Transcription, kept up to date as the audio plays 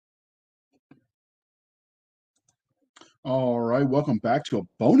All right, welcome back to a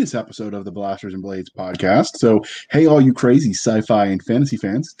bonus episode of the Blasters and Blades podcast. So, hey, all you crazy sci-fi and fantasy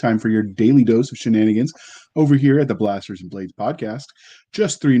fans, time for your daily dose of shenanigans over here at the Blasters and Blades podcast.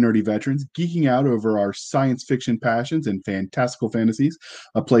 Just three nerdy veterans geeking out over our science fiction passions and fantastical fantasies,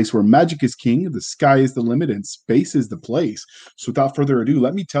 a place where magic is king, the sky is the limit, and space is the place. So, without further ado,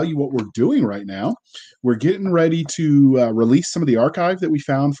 let me tell you what we're doing right now. We're getting ready to release some of the archive that we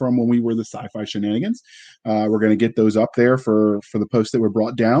found from when we were the sci-fi shenanigans. We're going to get those up there for the posts that were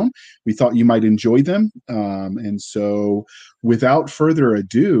brought down. We thought you might enjoy them, and so without further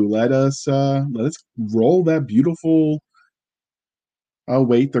ado, let us roll that beautiful. Oh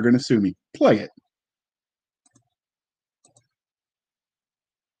wait, they're going to sue me. Play it.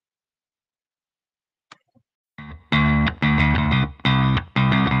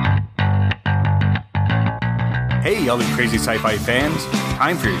 Hey, all you crazy sci-fi fans.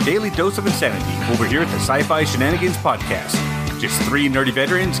 Time for your daily dose of insanity over here at the Sci-Fi Shenanigans Podcast. Just three nerdy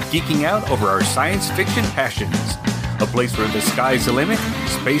veterans geeking out over our science fiction passions. A place where the sky's the limit,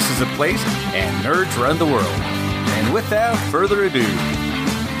 space is the place, and nerds run the world. And without further ado...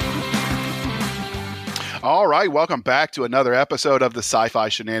 All right, welcome back to another episode of the Sci-Fi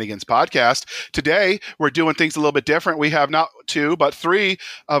Shenanigans Podcast. Today, we're doing things a little bit different. We have not two, but three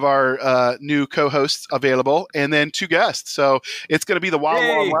of our new co-hosts available, and then two guests. So it's going to be the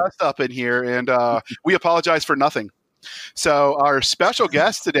Wild West up in here, and we apologize for nothing. So our special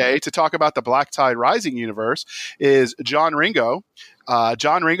guest today to talk about the Black Tide Rising universe is John Ringo.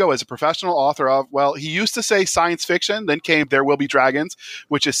 John Ringo is a professional author of, well, he used to say science fiction, then came There Will Be Dragons,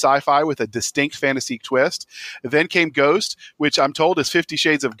 which is sci-fi with a distinct fantasy twist. Then came Ghost, which I'm told is 50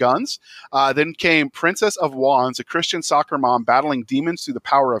 Shades of Guns. Then came Princess of Wands, a Christian soccer mom battling demons through the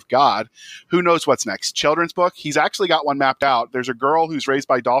power of God. Who knows what's next? Children's book. He's actually got one mapped out. There's a girl who's raised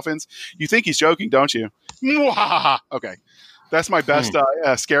by dolphins. You think he's joking, don't you? Okay. That's my best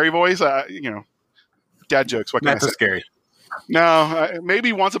scary voice. Dad jokes. What can I say? Scary. No,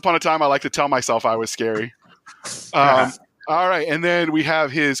 maybe once upon a time I like to tell myself I was scary. All right, and then we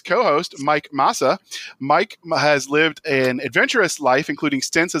have his co-host, Mike Massa. Mike has lived an adventurous life, including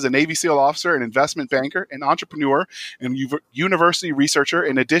stints as a Navy SEAL officer, an investment banker, an entrepreneur, and university researcher.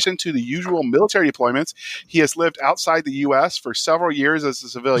 In addition to the usual military deployments, he has lived outside the U.S. for several years as a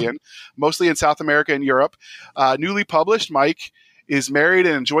civilian, mostly in South America and Europe. Newly published, Mike is married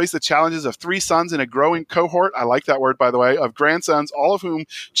and enjoys the challenges of three sons and a growing cohort, I like that word, by the way, of grandsons, all of whom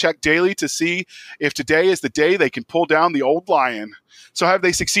check daily to see if today is the day they can pull down the old lion. So have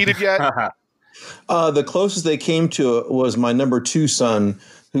they succeeded yet? The closest they came to it was my number two son,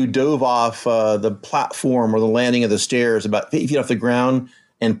 who dove off the platform or the landing of the stairs about 8 feet off the ground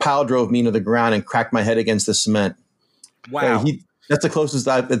and pile drove me into the ground and cracked my head against the cement. Wow. That's the closest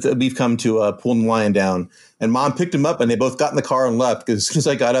that we've come to pulling the lion down. And Mom picked him up, and they both got in the car and left, because as soon as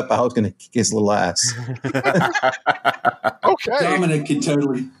I got up, I was going to kick his little ass. Okay. Dominic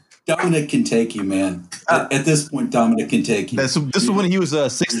can take you, man. At this point, Dominic can take you. This is when he was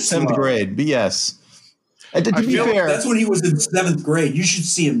 6th, 7th grade. But yes. To be fair, that's when he was in 7th grade. You should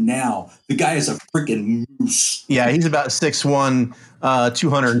see him now. The guy is a freaking moose. Yeah, he's about 6'1",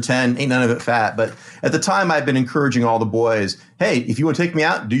 210, ain't none of it fat. But at the time, I've been encouraging all the boys, hey, if you want to take me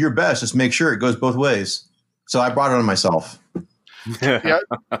out, do your best. Just make sure it goes both ways. So I brought it on myself. Yeah,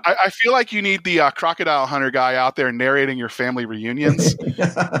 I feel like you need the crocodile hunter guy out there narrating your family reunions.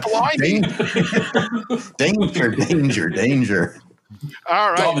 Danger.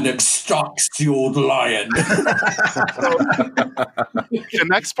 All right. Dominic stalks the old lion. The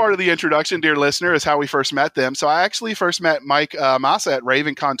next part of the introduction, dear listener, is how we first met them. So I actually first met Mike Massa at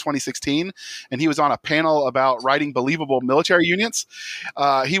RavenCon 2016, and he was on a panel about writing believable military units.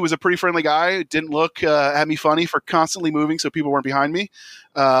 He was a pretty friendly guy, didn't look at me funny for constantly moving so people weren't behind me.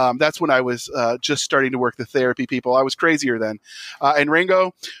 That's when I was just starting to work the therapy people. I was crazier then. And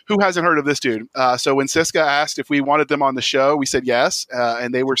Ringo, who hasn't heard of this dude? So when Siska asked if we wanted them on the show, we said yes.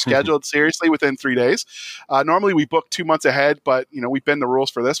 And they were scheduled seriously within 3 days. Normally we book 2 months ahead, but we bend the rules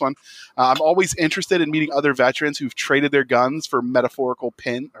for this one. I'm always interested in meeting other veterans who've traded their guns for metaphorical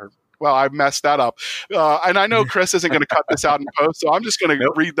well, I messed that up. And I know Chris isn't going to cut this out in post, so I'm just going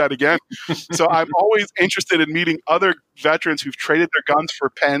to read that again. So I'm always interested in meeting other veterans who've traded their guns for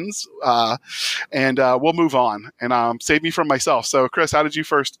pens, and we'll move on and save me from myself. So, Chris, how did you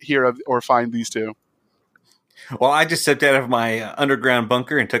first hear of or find these two? Well, I just stepped out of my underground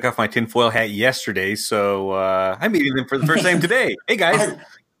bunker and took off my tinfoil hat yesterday, so I'm meeting them for the first time today. Hey, guys.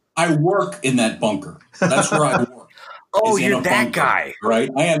 I work in that bunker. That's where I work. Oh, you're that bunker, guy. Right?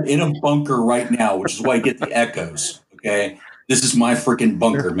 I am in a bunker right now, which is why I get the echoes, okay? This is my freaking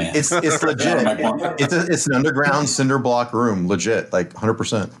bunker, man. It's legit. It's an underground cinder block room, legit, like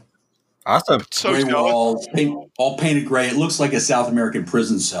 100%. Awesome. So Gray jealous. walls, all painted gray. It looks like a South American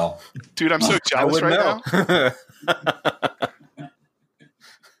prison cell. Dude, I'm so I jealous wouldn't right know. now.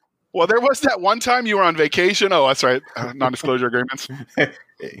 Well, there was that one time you were on vacation. Oh, that's right. Non-disclosure agreements.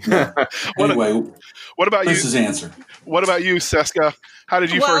 Anyway, What about you? Chris's answer. What about you, Seska? How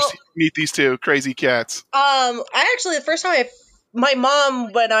did you first meet these two crazy cats? I actually, the first time my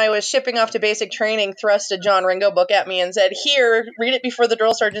mom, when I was shipping off to basic training, thrust a John Ringo book at me and said, "Here, read it before the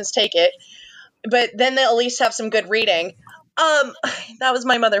drill sergeants take it. But then they'll at least have some good reading." That was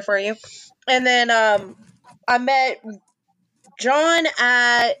my mother for you. And then I met John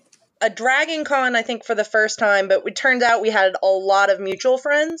at a Dragon Con, I think, for the first time, but it turns out we had a lot of mutual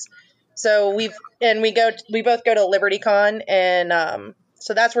friends. So we both go to Liberty Con, and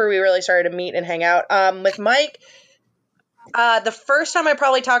so that's where we really started to meet and hang out. With Mike, the first time I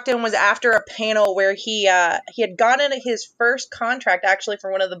probably talked to him was after a panel where he had gotten his first contract actually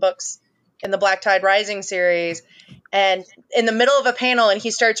for one of the books in the Black Tide Rising series, and in the middle of a panel, and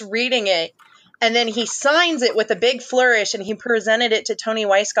he starts reading it, and then he signs it with a big flourish, and he presented it to Tony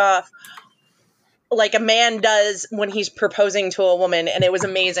Weisskopf like a man does when he's proposing to a woman, and it was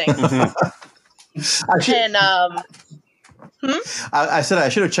amazing. And I said I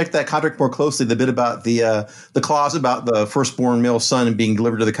should have checked that contract more closely. The bit about the clause about the firstborn male son being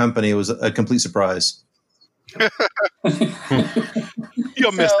delivered to the company was a complete surprise. You'll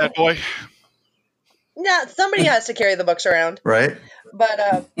miss that boy. Yeah, somebody has to carry the books around, Right?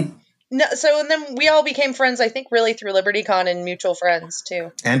 but no. So and then we all became friends. I think really through LibertyCon and mutual friends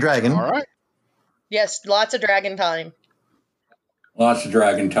too. And Dragon. All right. Yes, lots of dragon time. Lots of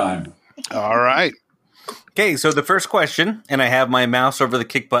dragon time. All right. Okay, so the first question, and I have my mouse over the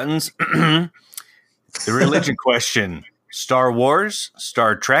kick buttons. The religion question: Star Wars,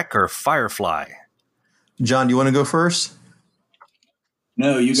 Star Trek, or Firefly? John, do you want to go first?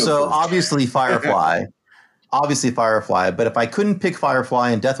 No, you go So first. obviously Firefly. But if I couldn't pick Firefly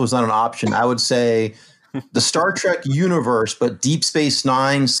and death was not an option, I would say the Star Trek universe, but Deep Space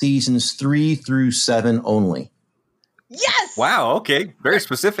Nine seasons 3 through 7 only. Yes. Wow. Okay, very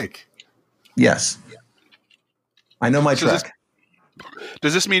specific. Yes. I know my So Trek.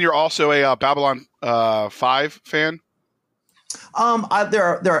 Does this mean you're also a Babylon 5 fan? There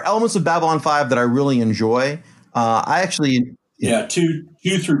are elements of Babylon 5 that I really enjoy. I actually, Yeah, two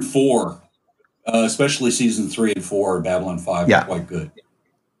through 4, especially season 3 and 4 of Babylon 5 Yeah. are quite good.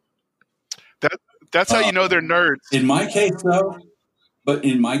 That's how you know they're nerds. In my case,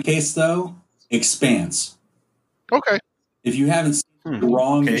 though, Expanse. Okay. If you haven't seen it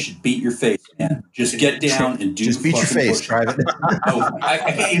wrong, okay. you should beat your face, man. Just get down and do just beat your fucking face, push-ups. Private. Oh,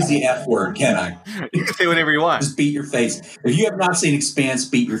 I can't use the F word, can I? You can say whatever you want. Just beat your face. If you have not seen Expanse,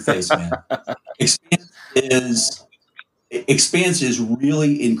 beat your face, man. Expanse is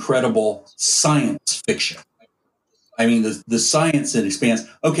really incredible science fiction. I mean, the science in Expanse.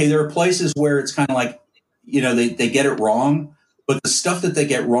 Okay, there are places where it's kind of like, they get it wrong, but the stuff that they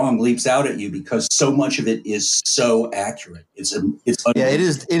get wrong leaps out at you because so much of it is so accurate. It's Yeah, it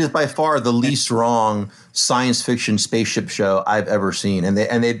is by far the least wrong science fiction spaceship show I've ever seen. And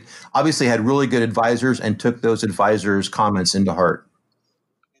they obviously had really good advisors and took those advisors' comments into heart.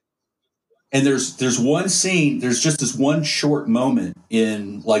 And there's one scene, there's just this one short moment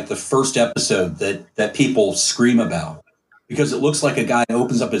in like the first episode that people scream about because it looks like a guy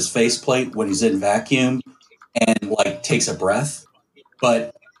opens up his faceplate when he's in vacuum and like takes a breath.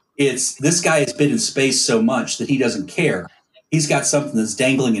 But this guy has been in space so much that he doesn't care. He's got something that's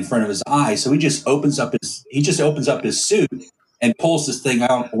dangling in front of his eye, so he just opens up his suit and pulls this thing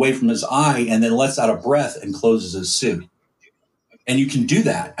out away from his eye and then lets out a breath and closes his suit. And you can do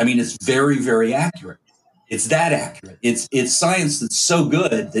that. I mean, it's very, very accurate. It's that accurate. It's science that's so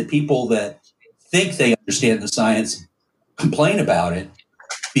good that people that think they understand the science complain about it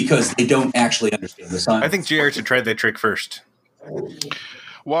because they don't actually understand the science. I think JR should try that trick first.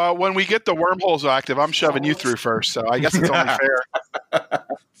 Well, when we get the wormholes active, I'm shoving you through first, so I guess it's only fair.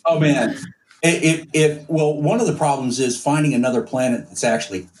 Oh, man. Well, one of the problems is finding another planet that's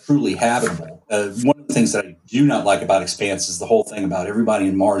actually truly habitable. One of the things that I do not like about Expanse is the whole thing about everybody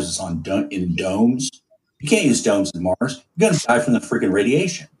in Mars is in domes. You can't use domes in Mars. You're going to die from the freaking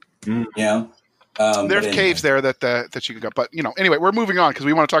radiation. Mm. You know? There's anyway. caves there that you can go. But, anyway, we're moving on because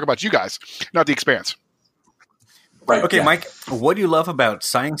we want to talk about you guys, not the Expanse. Right, Okay, yeah. Mike, what do you love about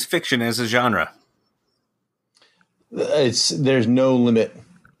science fiction as a genre? There's no limit,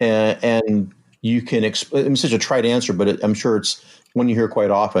 and you can. It's such a trite answer, but I'm sure it's one you hear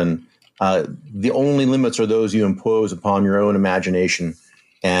quite often. The only limits are those you impose upon your own imagination,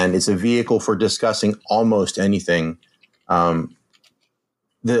 and it's a vehicle for discussing almost anything.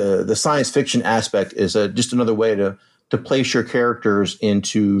 The science fiction aspect is just another way to place your characters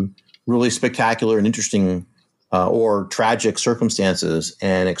into really spectacular and interesting or tragic circumstances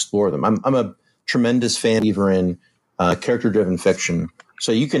and explore them. I'm a tremendous fan even in character-driven fiction.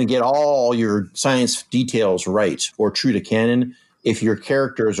 So you can get all your science details right or true to canon. If your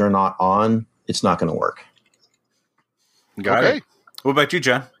characters are not on, it's not going to work. Got it. What about you,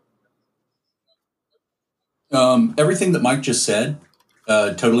 John? Everything that Mike just said,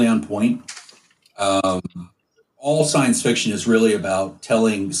 totally on point. All science fiction is really about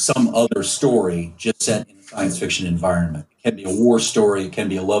telling some other story just set in a science fiction environment. It can be a war story, it can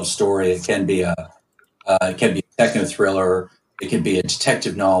be a love story, it can be a techno thriller, it can be a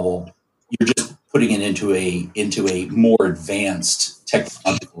detective novel. You're just putting it into a more advanced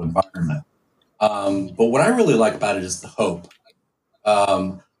technological environment. But what I really like about it is the hope.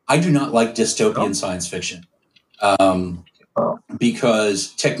 I do not like dystopian science fiction.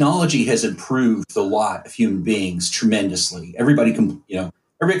 Because technology has improved the lot of human beings tremendously. Everybody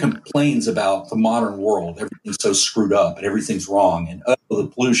complains about the modern world. Everything's so screwed up and everything's wrong. And the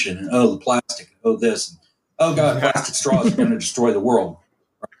pollution and the plastic and this. And, oh God, plastic straws are going to destroy the world.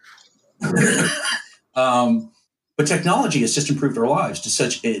 But technology has just improved our lives to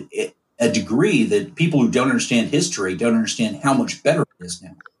such a degree that people who don't understand history don't understand how much better it is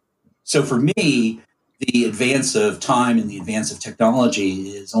now. So for me, the advance of time and the advance of technology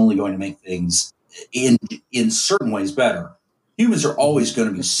is only going to make things in certain ways better. Humans are always going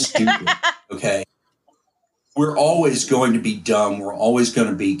to be stupid, okay? We're always going to be dumb. We're always going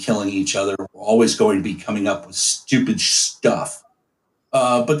to be killing each other. We're always going to be coming up with stupid stuff.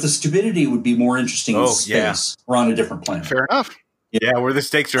 But the stupidity would be more interesting in space. Yeah. We're on a different planet. Fair enough. Yeah, where the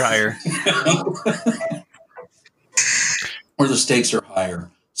stakes are higher. Where the stakes are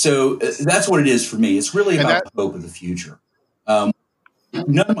higher. So that's what it is for me. It's really about the hope of the future. None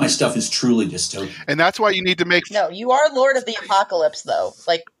of my stuff is truly dystopian. And that's why you need to make... No, you are Lord of the Apocalypse, though.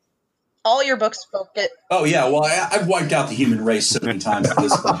 Like, all your books focus... Oh, yeah. Well, I've wiped out the human race so many times at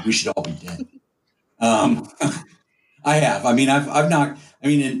this point. We should all be dead. I have. I mean, I've knocked... I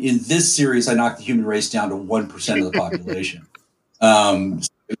mean, in this series, I knocked the human race down to 1% of the population.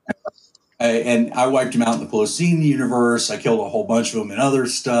 And I wiped them out in the Plotosian universe. I killed a whole bunch of them and other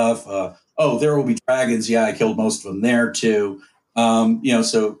stuff. There will be dragons. Yeah, I killed most of them there too.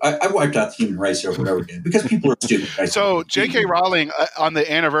 So I wiped out the human race over and over again because people are stupid. Right? So J.K. Rowling, on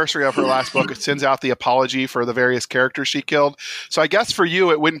the anniversary of her last book, it sends out the apology for the various characters she killed. So I guess for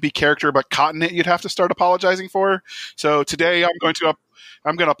you, it wouldn't be character, but continent you'd have to start apologizing for. So today I'm going to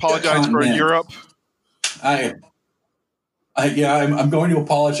apologize for Europe. I'm going to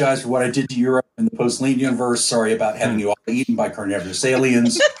apologize for what I did to Europe in the Post-Lean universe. Sorry about having you all eaten by carnivorous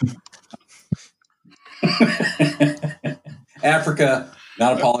aliens. Africa,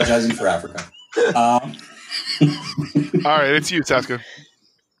 not apologizing for Africa. All right, it's you, Saska.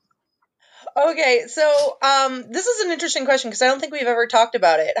 Okay, so this is an interesting question because I don't think we've ever talked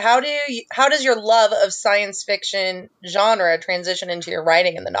about it. How does your love of science fiction genre transition into your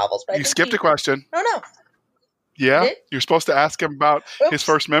writing in the novels? But you skipped a question. Oh, no. Yeah, you're supposed to ask him about his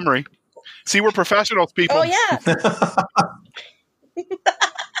first memory. See, we're professionals, people. Oh, yeah.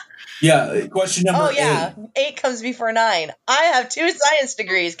 Yeah, question number 8. 8 comes before 9. I have 2 science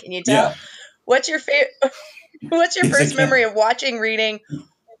degrees. Can you tell? Yeah. What's your first memory of watching, reading,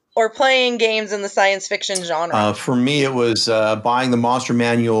 or playing games in the science fiction genre? For me, it was buying the Monster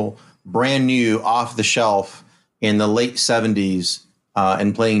Manual brand new off the shelf in the late 70s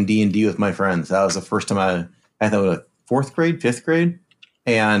and playing D&D with my friends. That was the first time I thought it was 4th grade, 5th grade,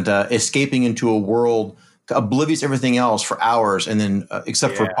 and escaping into a world oblivious to everything else for hours, and then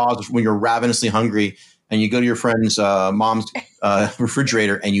except for pauses when you're ravenously hungry and you go to your friend's mom's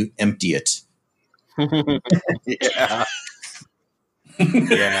refrigerator and you empty it. Yeah.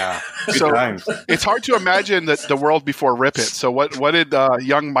 Good times. It's hard to imagine that the world before Rip It. So what did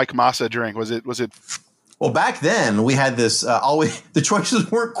young Mike Massa drink? Was it? Well, back then we had this. The choices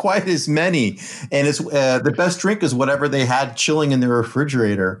weren't quite as many, and it's the best drink is whatever they had chilling in their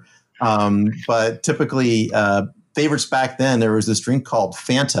refrigerator. But typically, favorites back then, there was this drink called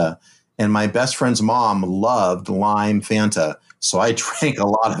Fanta, and my best friend's mom loved lime Fanta, so I drank a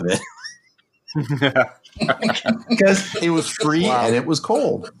lot of it because it was free and it was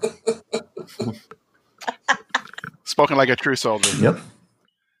cold. Spoken like a true soldier. Yep.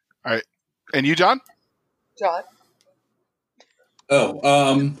 All right, and you, John? I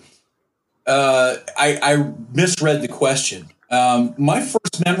misread the question. My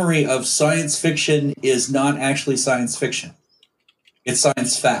first memory of science fiction is not actually science fiction. It's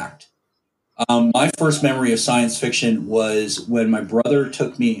science fact. My first memory of science fiction was when my brother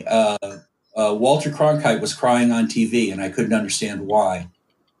took me. Walter Cronkite was crying on TV, and I couldn't understand why.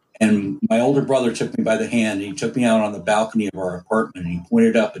 And my older brother took me by the hand, and he took me out on the balcony of our apartment, and he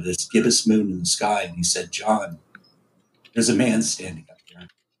pointed up at this gibbous moon in the sky, and he said, "John, there's a man standing up there."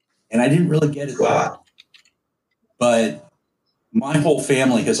 And I didn't really get it then. But my whole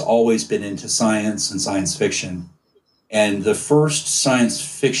family has always been into science and science fiction. And the first science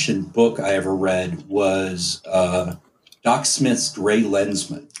fiction book I ever read was Doc Smith's Gray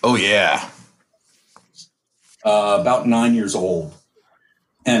Lensman. Oh, yeah. About 9 years old.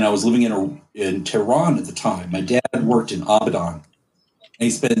 And I was living in Tehran at the time. My dad worked in Abadan. And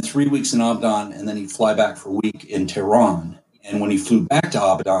he'd spend 3 weeks in Abadan, and then he'd fly back for a week in Tehran. And when he flew back to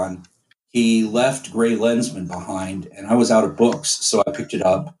Abadan, he left Gray Lensman behind, and I was out of books. So I picked it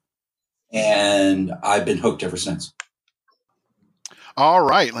up, and I've been hooked ever since. All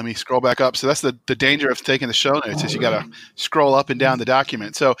right, let me scroll back up. So that's the danger of taking the show notes is you got to scroll up and down the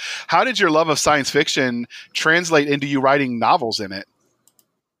document. So how did your love of science fiction translate into you writing novels in it?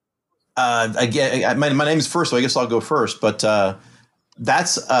 Again, my name is first, so I guess I'll go first. But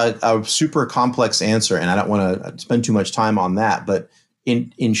that's a super complex answer, and I don't want to spend too much time on that. But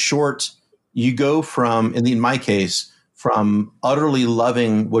in short, you go from, in my case, from utterly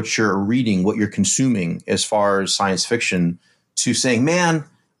loving what you're reading, what you're consuming as far as science fiction, to saying, man,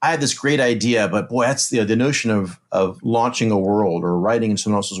 I had this great idea, but boy, that's the notion of launching a world or writing in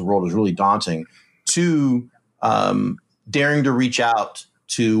someone else's world is really daunting, to daring to reach out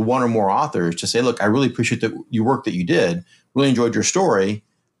to one or more authors to say, look, I really appreciate your work that you did, really enjoyed your story,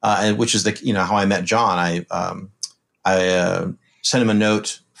 and which is how I met John. I sent him a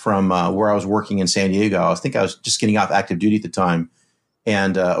note from where I was working in San Diego. I think I was just getting off active duty at the time.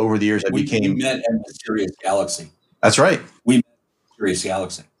 And over the years, We met at Mysterious Galaxy. That's right. We met at Mysterious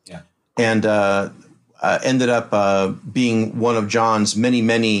Galaxy, yeah. And ended up being one of John's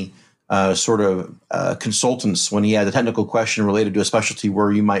many consultants when he had a technical question related to a specialty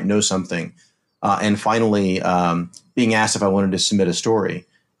where you might know something. And finally, being asked if I wanted to submit a story.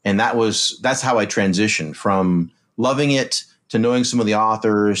 And that's how I transitioned from loving it to knowing some of the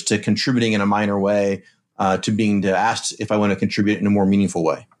authors to contributing in a minor way to being asked if I want to contribute in a more meaningful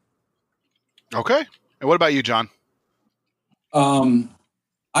way. Okay. And what about you, John?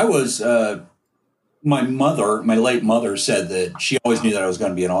 I was, my late mother said that she always knew that I was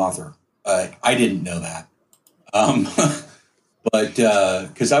going to be an author. I didn't know that. But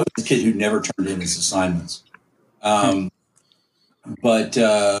because I was a kid who never turned in his assignments. But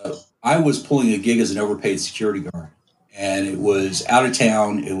I was pulling a gig as an overpaid security guard. And it was out of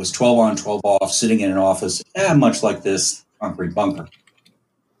town. It was 12 on, 12 off, sitting in an office, much like this concrete bunker.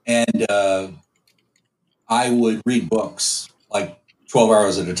 And I would read books like 12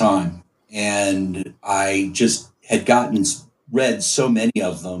 hours at a time. And I just had read so many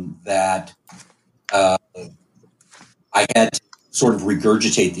of them that I had to sort of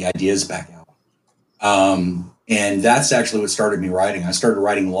regurgitate the ideas back out. And that's actually what started me writing. I started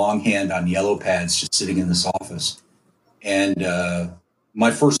writing longhand on yellow pads, just sitting in this office. And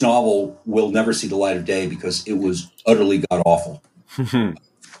my first novel will never see the light of day because it was utterly god-awful.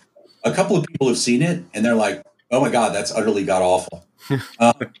 A couple of people have seen it, and they're like, oh, my God, that's utterly god-awful.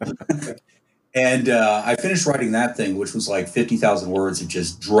 And I finished writing that thing, which was like 50,000 words of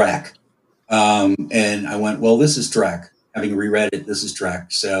just dreck. And I went, well, this is dreck. Having reread it, this is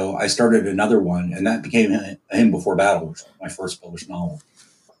dreck. So I started another one, and that became A Hymn Before Battle, which was my first published novel.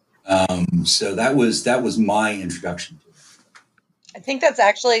 So that was my introduction to it. I think that's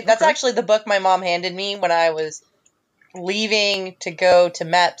actually the book my mom handed me when I was leaving to go to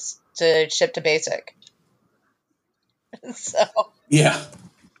MEPS to ship to basic. So yeah,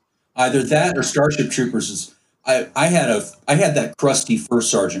 either that or Starship Troopers. I had that crusty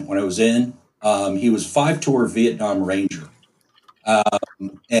first sergeant when I was in. He was 5-tour Vietnam Ranger,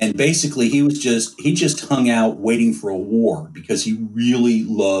 and basically he just hung out waiting for a war because he really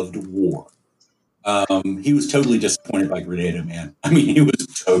loved war. He was totally disappointed by Grenada Man. I mean, he was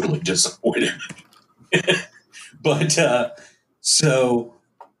totally disappointed. But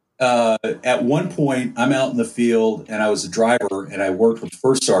at one point, I'm out in the field, and I was a driver, and I worked with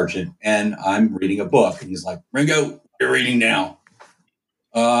First Sergeant, and I'm reading a book, and he's like, "Ringo, what are you reading now?"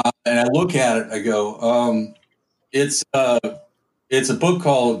 And I look at it, I go, "It's a book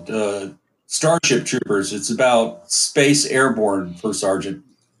called Starship Troopers. It's about space airborne, First Sergeant."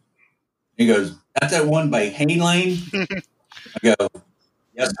 He goes, "That one by Hayne Lane?" I go,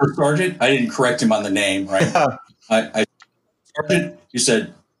 "Yes, First Sergeant." I didn't correct him on the name, right? I Sergeant, he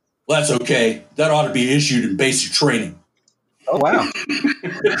said, well, that's okay. That ought to be issued in basic training. Oh, wow.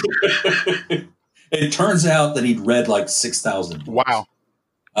 It turns out that he'd read like 6,000 books. Wow.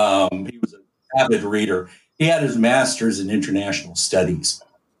 He was an avid reader. He had his master's in international studies.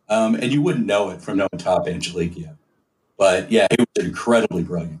 And you wouldn't know it from knowing Top Angelique. But yeah, he was an incredibly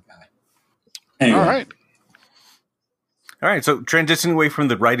brilliant guy. Anyway. All right. All right, so transitioning away from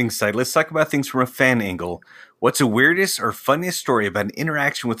the writing side, let's talk about things from a fan angle. What's the weirdest or funniest story about an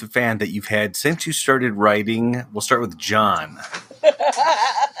interaction with a fan that you've had since you started writing? We'll start with John.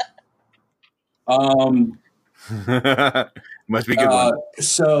 Must be a good one.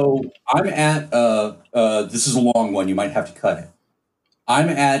 So I'm at, this is a long one. You might have to cut it. I'm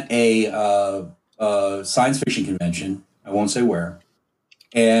at a science fiction convention. I won't say where.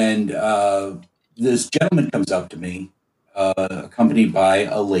 And this gentleman comes up to me, accompanied by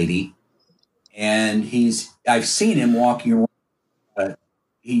a lady. And I've seen him walking around.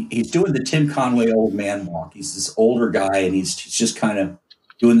 He's doing the Tim Conway old man walk. He's this older guy, and he's just kind of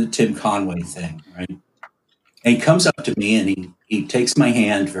doing the Tim Conway thing, right? And he comes up to me, and he takes my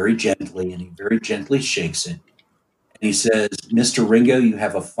hand very gently, and he very gently shakes it. And he says, Mr. Ringo, you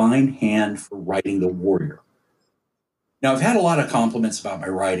have a fine hand for writing the warrior. Now, I've had a lot of compliments about my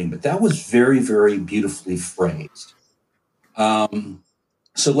writing, but that was very, very beautifully phrased.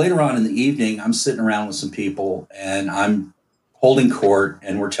 So later on in the evening, I'm sitting around with some people, and I'm holding court,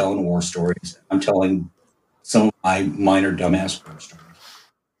 and we're telling war stories. I'm telling some of my minor dumbass war stories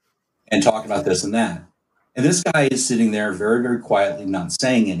and talking about this and that. And this guy is sitting there very, very quietly, not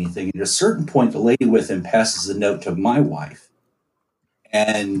saying anything. And at a certain point, the lady with him passes a note to my wife.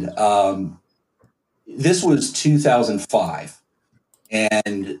 And this was 2005.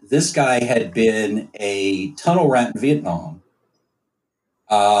 And this guy had been a tunnel rat in Vietnam.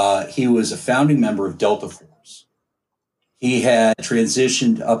 He was a founding member of Delta Force. He had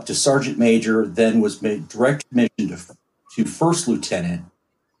transitioned up to sergeant major, then was made direct commission to first lieutenant.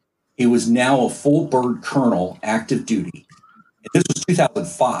 He was now a full bird colonel, active duty. And this was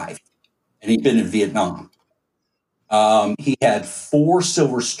 2005, and he'd been in Vietnam. He had 4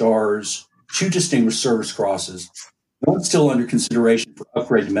 Silver Stars, 2 Distinguished Service Crosses, one still under consideration for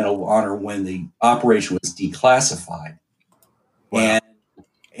upgrade to Medal of Honor when the operation was declassified. Wow.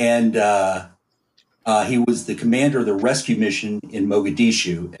 And he was the commander of the rescue mission in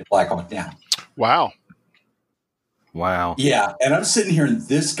Mogadishu at Black Hawk Down. Wow. Wow. Yeah, and I'm sitting here, and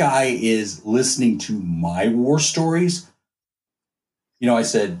this guy is listening to my war stories. I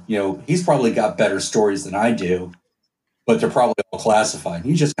said, he's probably got better stories than I do, but they're probably all classified.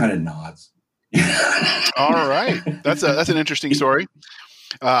 He just kind of nods. All right. That's an interesting story.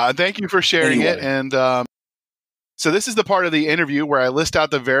 Thank you for sharing it. And so this is the part of the interview where I list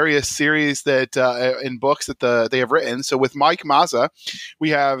out the various series that in books that they have written. So with Mike Mazza, we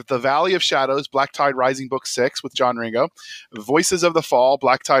have The Valley of Shadows, Black Tide Rising Book 6 with John Ringo, Voices of the Fall,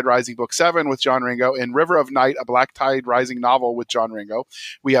 Black Tide Rising Book 7 with John Ringo, and River of Night, a Black Tide Rising novel with John Ringo.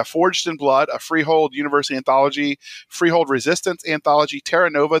 We have Forged in Blood, a Freehold University anthology, Freehold Resistance anthology,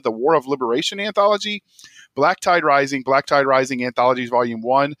 Terra Nova, the War of Liberation anthology, Black Tide Rising Anthologies Volume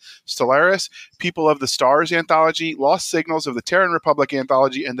 1, Stellaris, People of the Stars Anthology, Lost Signals of the Terran Republic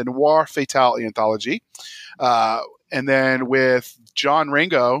Anthology, and the Noir Fatale Anthology. And then with John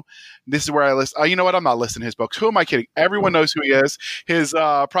Ringo, this is where I list. You know what? I'm not listing his books. Who am I kidding? Everyone knows who he is. His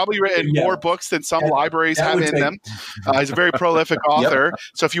probably written more books than some libraries have in them. He's a very prolific author. Yep.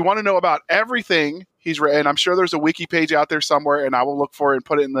 So if you want to know about everything he's written, I'm sure there's a wiki page out there somewhere, and I will look for it and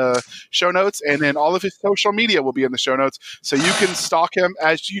put it in the show notes. And then all of his social media will be in the show notes, so you can stalk him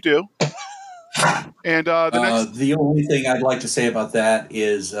as you do. And the only thing I'd like to say about that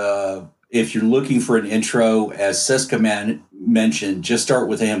is if you're looking for an intro, as Seska mentioned, just start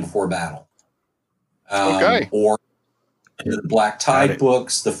with Hand Before Battle. Okay. Or the Black Tide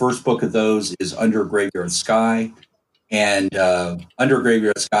books. The first book of those is Under a Graveyard Sky. And Under a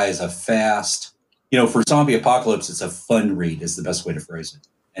Graveyard Sky is a fast, for zombie apocalypse, it's a fun read is the best way to phrase it.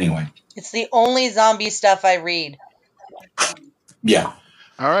 Anyway. It's the only zombie stuff I read. Yeah.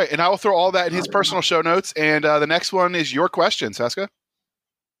 All right. And I will throw all that in his personal show notes. And the next one is your question, Seska.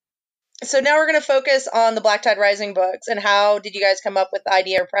 So now we're going to focus on the Black Tide Rising books and how did you guys come up with the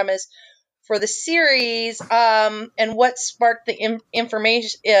idea or premise for the series, and what sparked the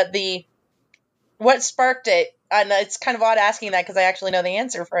information, what sparked it? And it's kind of odd asking that because I actually know the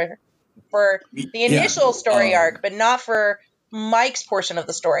answer for the initial story arc, but not for Mike's portion of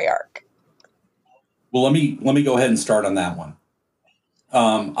the story arc. Well, let me go ahead and start on that one.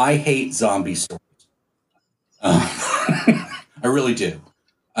 I hate zombie stories. I really do.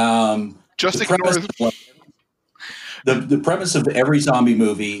 Just ignore The premise of every zombie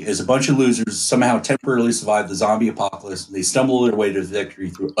movie is a bunch of losers somehow temporarily survive the zombie apocalypse, and they stumble their way to victory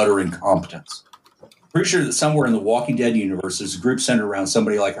through utter incompetence. Pretty sure that somewhere in the Walking Dead universe, there's a group centered around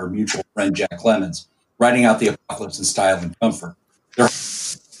somebody like our mutual friend Jack Clemens, riding out the apocalypse in style and comfort. They're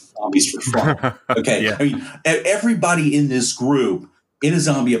zombies for fun. Okay, Yeah. I mean, everybody in this group in a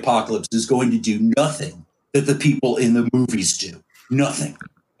zombie apocalypse is going to do nothing that the people in the movies do. Nothing.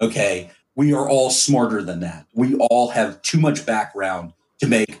 Okay. We are all smarter than that. We all have too much background to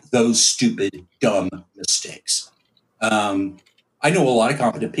make those stupid, dumb mistakes. I know a lot of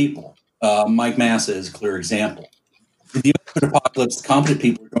competent people. Mike Massa is a clear example. In the apocalypse, the competent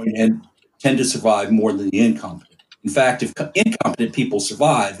people are going to tend to survive more than the incompetent. In fact, if incompetent people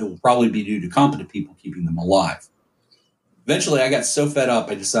survive, it will probably be due to competent people keeping them alive. Eventually, I got so fed up,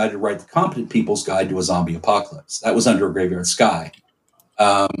 I decided to write the Competent People's Guide to a Zombie Apocalypse. That was under a Graveyard Sky.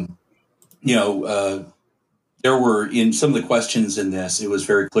 There were, in some of the questions in this, it was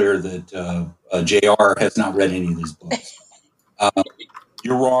very clear that JR has not read any of these books.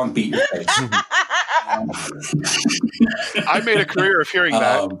 You're wrong, beat your face. I made a career of hearing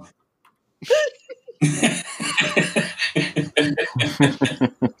that.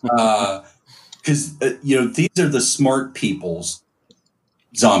 Because these are the smart people's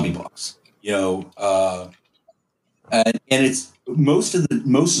zombie books, and it's most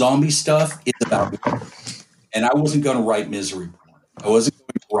zombie stuff is about misery. And I wasn't going to write misery porn. I wasn't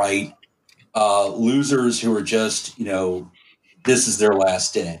going to write losers who are just this is their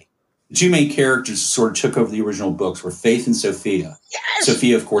last day. The two main characters who sort of took over the original books were Faith and Sophia. Yes!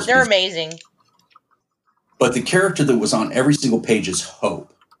 Sophia, of course, They're amazing. But the character that was on every single page is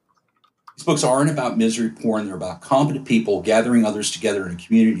Hope. These books aren't about misery porn. They're about competent people gathering others together in a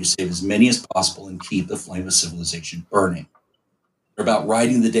community to save as many as possible and keep the flame of civilization burning. They're about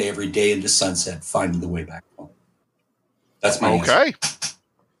riding the day every day into sunset, finding the way back home. That's my answer. Okay.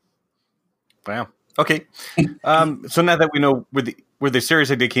 Wow. Okay. So now that we know where the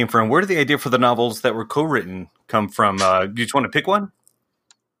series idea came from, where did the idea for the novels that were co-written come from? Do you just want to pick one?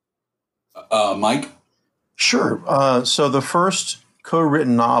 Mike? Sure. So the first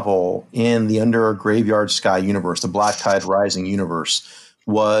co-written novel in the Under a Graveyard Sky universe, the Black Tide Rising universe,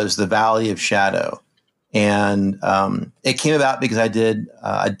 was The Valley of Shadow. And it came about because I did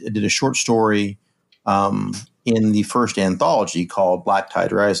a short story in the first anthology called Black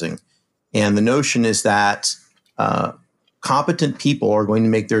Tide Rising. And the notion is that competent people are going to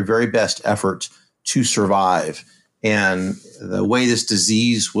make their very best effort to survive. And the way this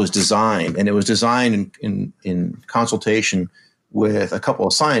disease was designed, and it was designed in consultation with a couple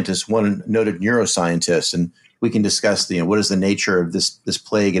of scientists, one noted neuroscientist, and we can discuss what is the nature of this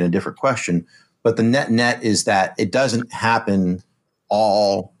plague in a different question. But the net is that it doesn't happen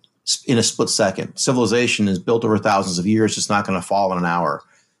all in a split second. Civilization is built over thousands of years. It's not going to fall in an hour.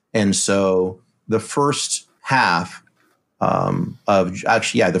 And so the first half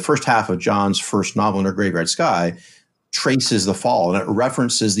the first half of John's first novel, Under Graveyard Sky, traces the fall, and it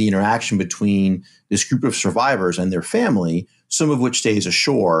references the interaction between this group of survivors and their family, some of which stays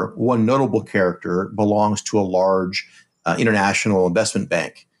ashore. One notable character belongs to a large international investment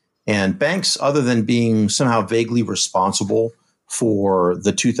bank. And banks, other than being somehow vaguely responsible for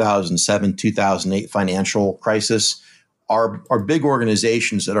the 2007-2008 financial crisis, are big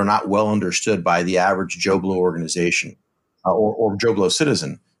organizations that are not well understood by the average Joe Blow organization or Joe Blow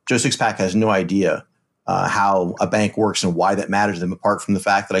citizen. Joe Sixpack has no idea how a bank works and why that matters to them, apart from the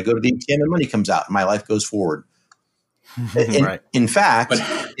fact that I go to the ATM and money comes out and my life goes forward. Right. In fact,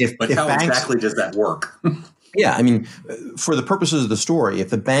 if how banks, exactly does that work? Yeah, I mean, for the purposes of the story, if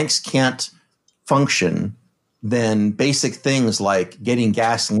the banks can't function, then basic things like getting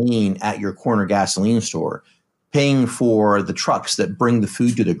gasoline at your corner gasoline store, paying for the trucks that bring the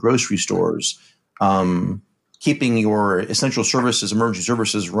food to the grocery stores, keeping your essential services, emergency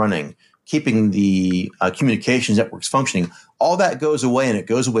services running, keeping the communications networks functioning, all that goes away, and it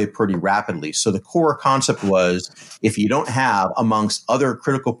goes away pretty rapidly. So the core concept was, if you don't have, amongst other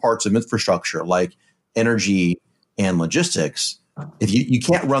critical parts of infrastructure like energy and logistics, if you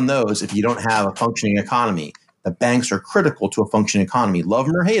can't run those if you don't have a functioning economy. The banks are critical to a functioning economy. Love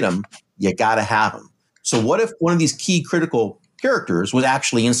them or hate them, you got to have them. So what if one of these key critical characters was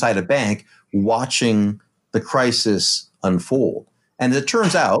actually inside a bank watching the crisis unfold? And it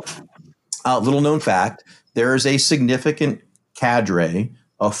turns out, little known fact, there is a significant cadre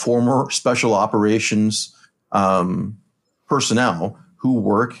of former special operations personnel who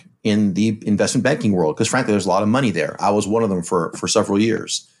work in the investment banking world, because frankly, there's a lot of money there. I was one of them for several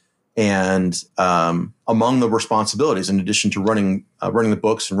years. And among the responsibilities, in addition to running the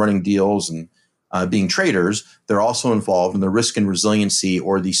books and running deals and being traders, they're also involved in the risk and resiliency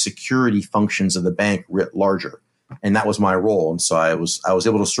or the security functions of the bank writ larger. And that was my role. And so I was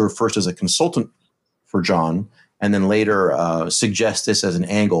able to serve first as a consultant for John, and then later suggest this as an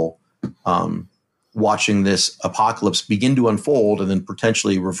angle, watching this apocalypse begin to unfold and then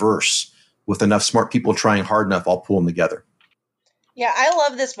potentially reverse with enough smart people trying hard enough, I'll pull them together. Yeah, I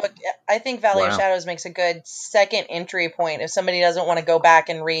love this book. I think Valley of Shadows makes a good second entry point if somebody doesn't want to go back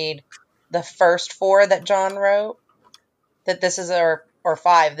and read the first 4 that John wrote. That this is or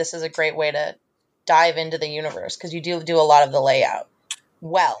 5. This is a great way to dive into the universe because you do a lot of the layout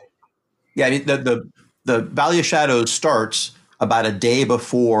well. Yeah, I mean, the Valley of Shadows starts about a day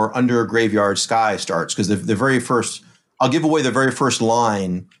before Under a Graveyard Sky starts, because the very first, I'll give away the very first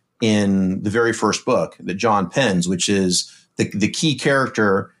line in the very first book that John pens, which is the key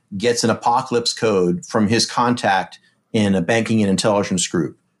character gets an apocalypse code from his contact in a banking and intelligence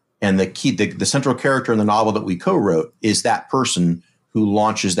group. And the central character in the novel that we co-wrote is that person who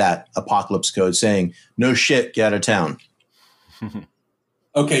launches that apocalypse code saying, no shit, get out of town.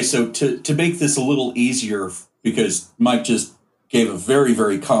 Okay, so to make this a little easier, because Mike just gave a very,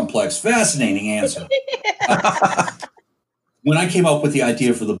 very complex, fascinating answer. When I came up with the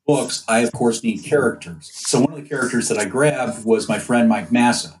idea for the books, I, of course, need characters. So one of the characters that I grabbed was my friend Mike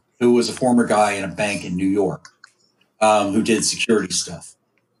Massa, who was a former guy in a bank in New York, who did security stuff.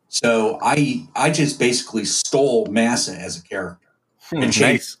 So I just basically stole Massa as a character. And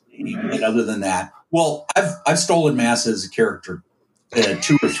Nice. And other than that, well, I've stolen Massa as a character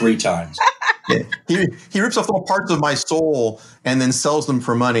 2 or 3 times. Yeah. He rips off little parts of my soul and then sells them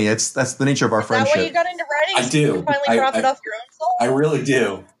for money. That's the nature of our friendship. Is that why you got into writing? I do. You finally profit off your own soul? I really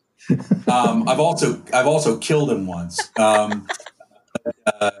do. I've also killed him once.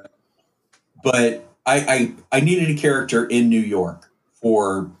 But I needed a character in New York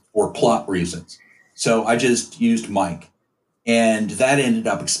for plot reasons. So I just used Mike. And that ended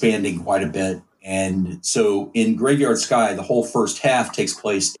up expanding quite a bit. And so in Graveyard Sky, the whole first half takes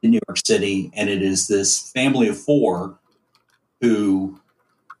place in New York City, and it is this family of 4 who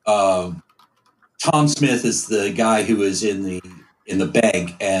Tom Smith is the guy who is in the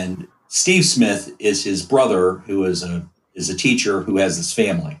bank, and Steve Smith is his brother, who is a teacher who has this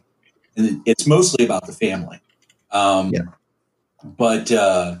family. And it's mostly about the family. But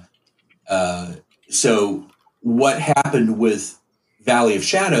so what happened with Valley of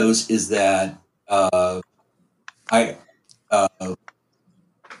Shadows is that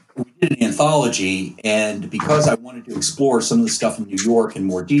we did an anthology, and because I wanted to explore some of the stuff in New York in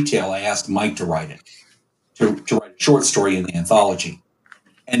more detail, I asked Mike to write it, to write a short story in the anthology.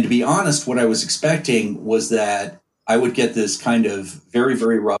 And to be honest, what I was expecting was that I would get this kind of very,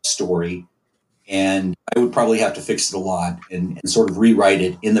 very rough story, and I would probably have to fix it a lot and sort of rewrite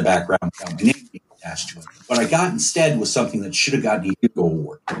it in the background without my name being attached to it. What I got instead was something that should have gotten a Hugo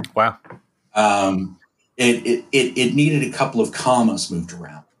Award. Wow. It needed a couple of commas moved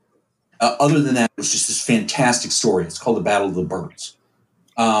around. Other than that, it was just this fantastic story. It's called The Battle of the Birds.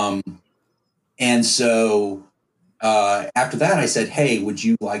 And so after that, I said, hey, would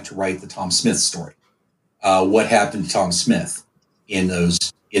you like to write the Tom Smith story? What happened to Tom Smith in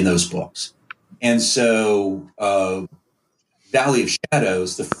those books? And so Valley of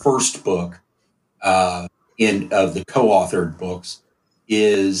Shadows, the first book of the co-authored books,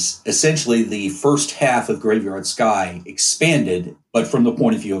 is essentially the first half of Graveyard Sky expanded, but from the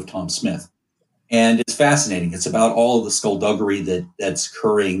point of view of Tom Smith. And it's fascinating. It's about all of the skullduggery that's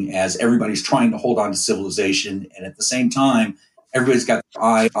occurring as everybody's trying to hold on to civilization. And at the same time, everybody's got their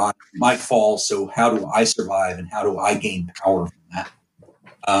eye on Mike Fall. So how do I survive and how do I gain power from that?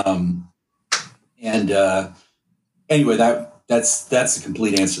 Anyway, that's the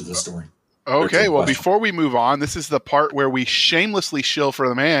complete answer to the story. Okay, well, before we move on, this is the part where we shamelessly shill for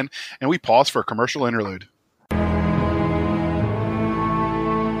the man, and we pause for a commercial interlude.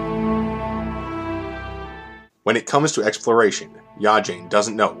 When it comes to exploration, Yajane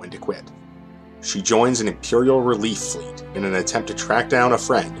doesn't know when to quit. She joins an Imperial relief fleet in an attempt to track down a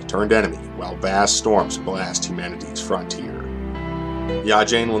friend turned enemy while vast storms blast humanity's frontier.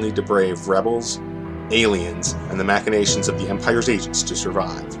 Yajane will need to brave rebels, aliens, and the machinations of the Empire's agents to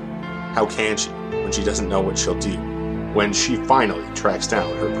survive. How can she when she doesn't know what she'll do when she finally tracks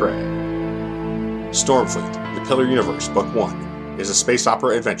down her prey? Stormfleet, The Pillar Universe, Book 1, is a space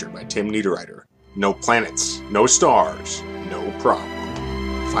opera adventure by Tim Niederreiter. No planets, no stars, no problem.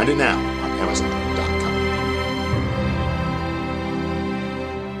 Find it now on Amazon.com.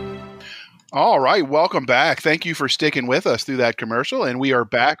 All right, welcome back. Thank you for sticking with us through that commercial, and we are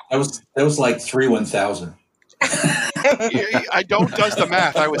back. That was like 3-1000. I don't does the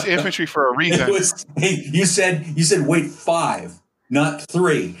math. I was infantry for a reason. You said wait 5, not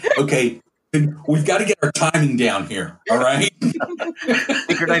 3. Okay, we've got to get our timing down here. All right.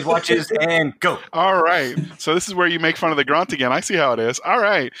 Synchronized watches and go. All right. So this is where you make fun of the grunt again. I see how it is. All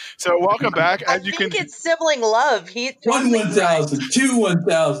right. So welcome back. I think it's sibling love. 1 1,000, 2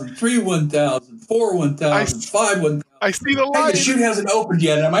 1,000, 3 1,000, 4 1,000, 5 1,000. I see the Hey, line. the chute hasn't opened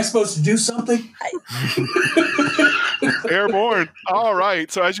yet. Am I supposed to do something? Airborne. All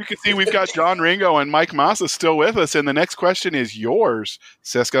right. So as you can see, we've got John Ringo and Mike Massa still with us, and the next question is yours.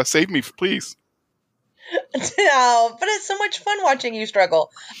 Siska, save me, please. No, but it's so much fun watching you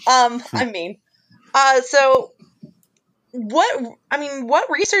struggle. So what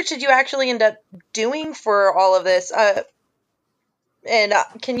research did you actually end up doing for all of this? And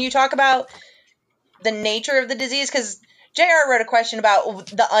can you talk about the nature of the disease? Because JR wrote a question about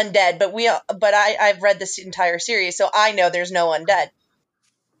the undead, but I've read this entire series, so I know there's no undead.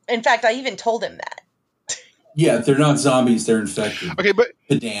 In fact, I even told him that. Yeah, they're not zombies. They're infected. Okay,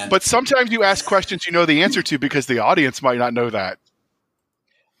 Pedant. but sometimes you ask questions you know the answer to because the audience might not know that.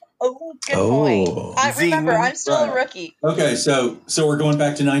 Oh, good point. Remember, I'm still a rookie. Okay, so we're going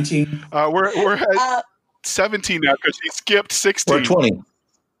back to 19. We're at 17 now because he skipped 16. Or 20.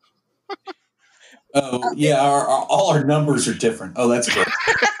 Oh, yeah, all our numbers are different. Oh, that's good.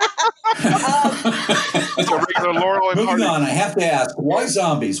 It's a regular Laurel and Moving Hardy. on, I have to ask, why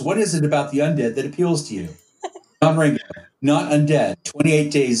zombies? What is it about the undead that appeals to you? John Ringo, not undead,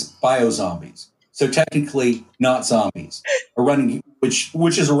 28 days bio-zombies. So technically not zombies.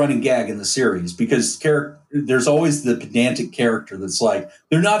 Which is a running gag in the series because there's always the pedantic character that's like,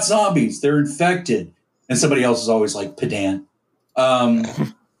 they're not zombies, they're infected. And somebody else is always like, pedant.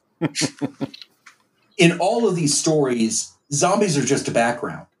 In all of these stories, zombies are just a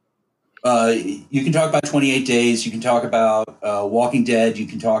background. You can talk about 28 Days. You can talk about Walking Dead. You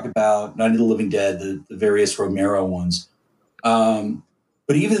can talk about Night of the Living Dead, the various Romero ones.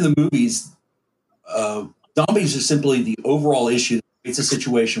 But even in the movies, zombies are simply the overall issue that creates a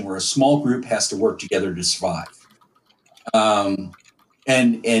situation where a small group has to work together to survive.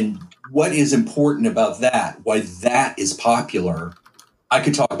 And what is important about that, why that is popular, I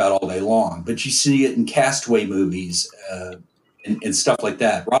could talk about all day long. But you see it in Castaway movies, and stuff like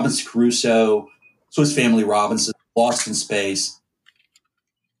that. Robinson Crusoe, Swiss Family Robinson, Lost in Space.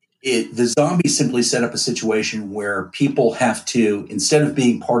 The zombies simply set up a situation where people have to, instead of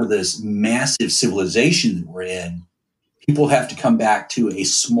being part of this massive civilization that we're in, people have to come back to a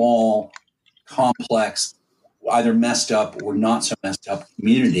small, complex, either messed up or not so messed up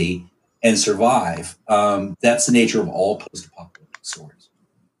community and survive. That's the nature of all post-apocalyptic stories.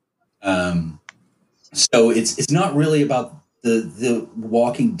 So it's not really about the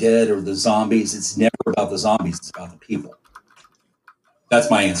Walking Dead or the zombies. It's never about the zombies. It's about the people. That's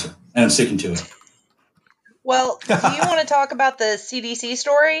my answer, and I'm sticking to it. Well, do you want to talk about the CDC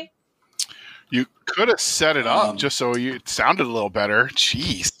story? You could have set it up just so it sounded a little better.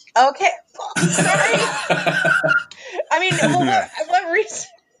 Jeez. Okay. Sorry. I mean, what reason?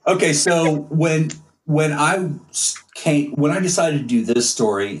 Okay, so when I decided to do this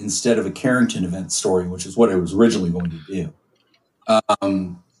story instead of a Carrington event story, which is what I was originally going to do,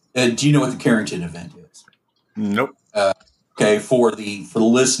 do you know what the Carrington event is? Nope. Okay, for the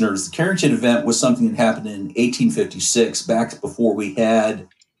listeners, the Carrington event was something that happened in 1856, back before we had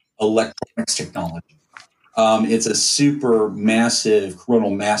electronics technology. It's a super massive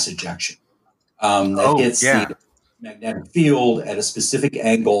coronal mass ejection that hits the magnetic field at a specific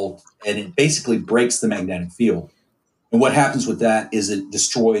angle, and it basically breaks the magnetic field. And what happens with that is it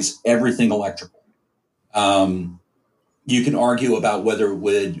destroys everything electrical. You can argue about whether it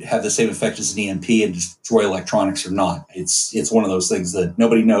would have the same effect as an EMP and destroy electronics or not. It's one of those things that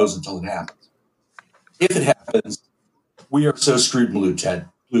nobody knows until it happens. If it happens, we are so screwed and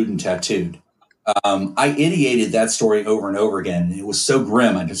tattooed. I ideated that story over and over again, and it was so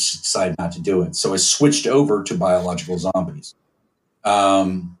grim, I just decided not to do it. So I switched over to biological zombies.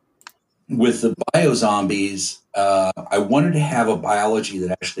 With the bio-zombies, I wanted to have a biology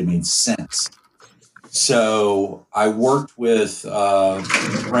that actually made sense. So I worked with a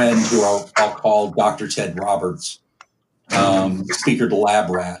friend who I'll call Dr. Ted Roberts, speaker to lab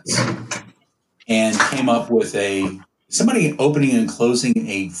rats, and came up with somebody opening and closing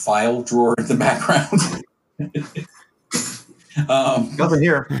a file drawer in the background. Nothing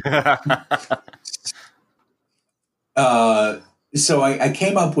here. So I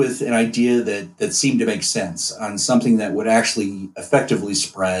came up with an idea that seemed to make sense on something that would actually effectively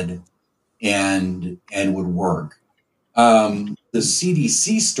spread and would work. the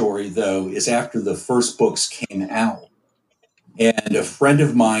CDC story, though, is after the first books came out. And a friend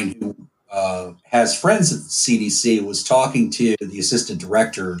of mine who has friends at the CDC was talking to the assistant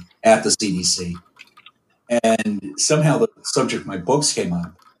director at the CDC. And somehow the subject of my books came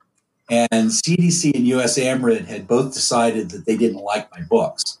up. And CDC and US AMRID had both decided that they didn't like my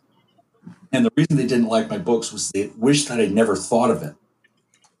books. And the reason they didn't like my books was they wished that I'd never thought of it.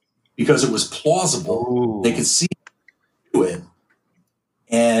 Because it was plausible. Ooh. They could see it.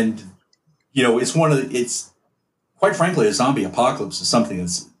 And, it's quite frankly, a zombie apocalypse is something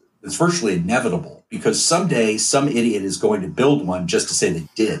that's virtually inevitable, because someday some idiot is going to build one just to say they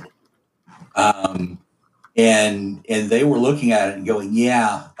did. And they were looking at it and going,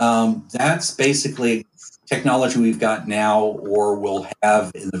 that's basically technology we've got now or will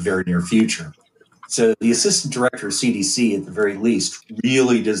have in the very near future. So the assistant director of CDC, at the very least,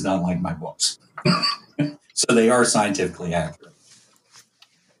 really does not like my books. So they are scientifically accurate.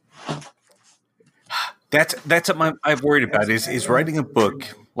 That's something I've worried about is writing a book.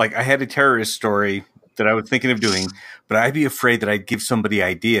 Like, I had a terrorist story that I was thinking of doing, but I'd be afraid that I'd give somebody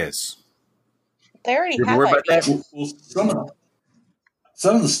ideas. They already Did you have worry about ideas. that? Well,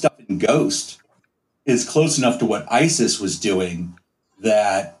 some of the stuff in Ghost is close enough to what ISIS was doing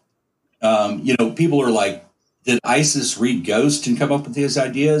that, people are like, did ISIS read Ghost and come up with these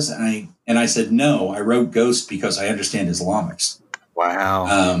ideas? And I said, no, I wrote Ghost because I understand Islamics.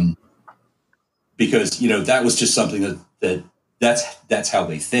 Wow. Because, that was just something that's how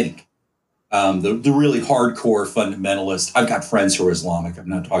they think. The really hardcore fundamentalist, I've got friends who are Islamic. I'm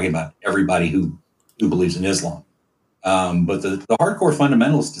not talking about everybody who believes in Islam. But the hardcore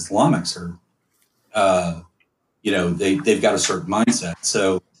fundamentalist Islamics are, they've got a certain mindset.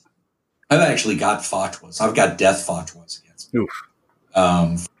 So I've actually got fatwas. I've got death fatwas against me.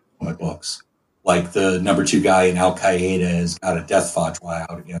 My books. Like the number 2 guy in Al-Qaeda has got a death fatwa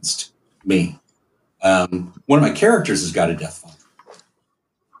out against me. One of my characters has got a death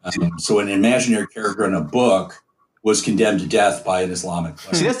fatwa. So an imaginary character in a book was condemned to death by an Islamic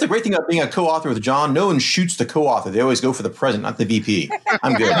player. See, that's the great thing about being a co-author with John. No one shoots the co-author. They always go for the president, not the VP.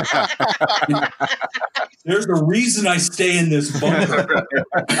 I'm good. There's a reason I stay in this bunker.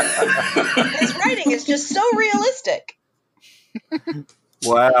 His writing is just so realistic.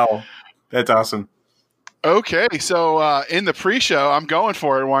 Wow. That's awesome. Okay, so in the pre-show, I'm going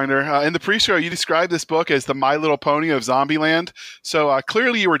for it, Winder. In the pre-show, you described this book as the My Little Pony of Zombieland. So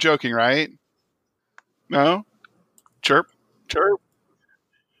clearly you were joking, right? No? Chirp.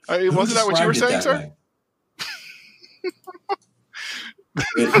 Wasn't that what you were saying, sir?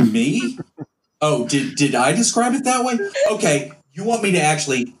 Me? Oh, did I describe it that way? Okay, you want me to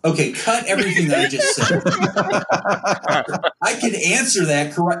actually... Okay, cut everything that I just said. I can answer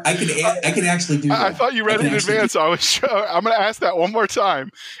that correct. I can actually do that. I thought you read it in advance, so I'm going to ask that one more time,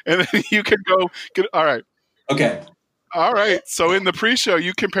 and then you can go... All right. Okay. All right. So in the pre-show,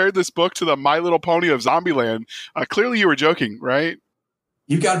 you compared this book to the My Little Pony of Zombieland. Clearly you were joking, right?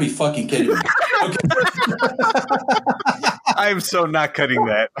 You got to be fucking kidding me. Okay. I'm so not cutting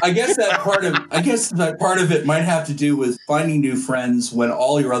that. I guess that part of it might have to do with finding new friends when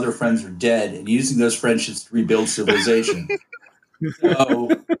all your other friends are dead and using those friendships to rebuild civilization. So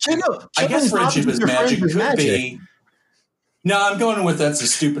I guess friendship is magic. Could be. No, I'm going with that's a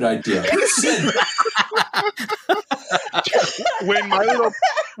stupid idea. Who said when my little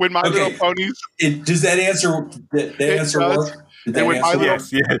ponies. Does that answer? That answer work? When My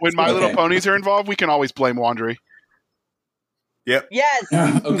Little Ponies are involved, we can always blame Wandry. Yep. Yes.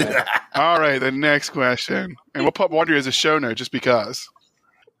 Okay. All right, the next question. And we'll put Wandry as a show note just because.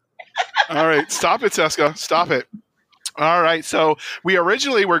 All right, stop it, Seska. Stop it. All right, so we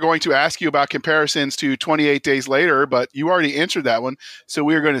originally were going to ask you about comparisons to 28 Days Later, but you already answered that one, so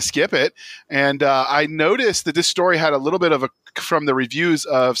we are going to skip it. And I noticed that this story had a little bit of from the reviews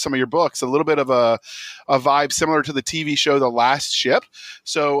of some of your books, a little bit of a vibe similar to the TV show The Last Ship.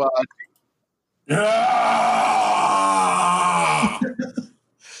 So That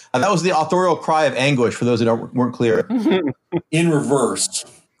was the authorial cry of anguish for those that weren't clear. In reverse,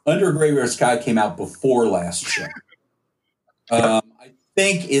 Under a Gray Red Sky came out before Last Ship. I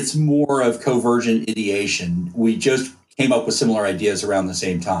think it's more of convergent ideation. We just came up with similar ideas around the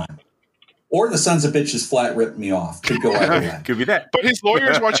same time. Or the sons of bitches flat ripped me off. Could go either way. Could be that. But his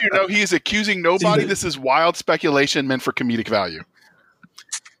lawyers want you to know he is accusing nobody. This is wild speculation meant for comedic value.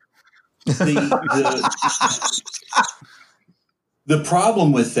 The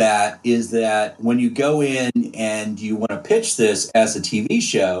problem with that is that when you go in and you want to pitch this as a TV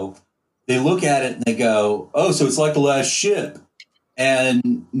show, they look at it and they go, oh, so it's like The Last Ship.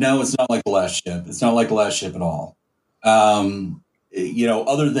 And no, it's not like The Last Ship. It's not like The Last Ship at all.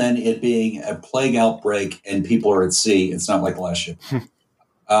 Other than it being a plague outbreak and people are at sea, it's not like the last ship.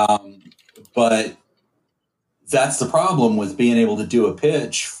 But that's the problem with being able to do a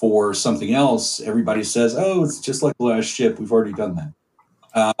pitch for something else. Everybody says, "Oh, it's just like the last ship. We've already done that."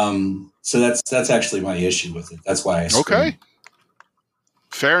 So that's actually my issue with it. That's why I scream. Okay.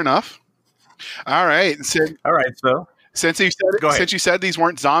 Fair enough. All right. So since you said these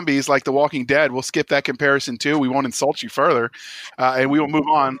weren't zombies like The Walking Dead, we'll skip that comparison too. We won't insult you further, and we will move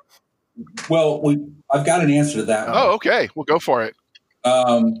on. Well, I've got an answer to that one. Oh, okay. We'll go for it.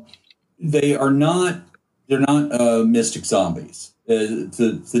 They're not mystic zombies.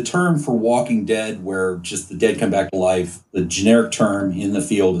 The term for Walking Dead, where just the dead come back to life, the generic term in the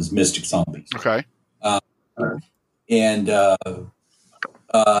field is mystic zombies. Okay. And I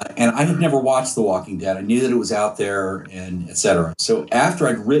had never watched The Walking Dead. I knew that it was out there, and et cetera. So after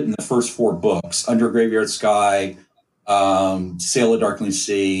I'd written the first 4 books, Under a Graveyard Sky, Sail a Darkling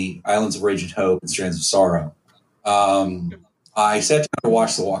Sea, Islands of Rage and Hope, and Strands of Sorrow, I sat down to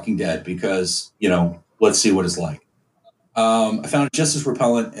watch The Walking Dead because, let's see what it's like. I found it just as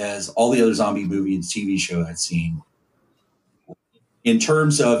repellent as all the other zombie movie and TV show I'd seen. In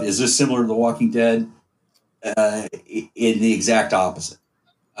terms of, is this similar to The Walking Dead? In the exact opposite.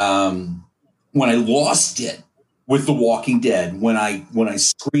 When I lost it with The Walking Dead, when I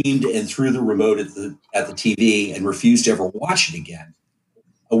screamed and threw the remote at the TV and refused to ever watch it again,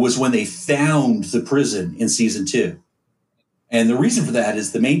 was when they found the prison in season 2. And the reason for that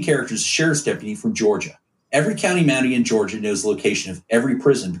is the main character is a sheriff's deputy from Georgia. Every county mountie in Georgia knows the location of every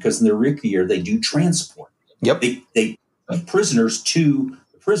prison because in the RIC year they do transport. Yep. They put prisoners to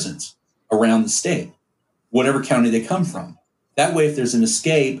the prisons around the state, whatever county they come from. That way, if there's an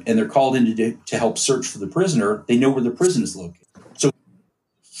escape and they're called in to help search for the prisoner, they know where the prison is located. So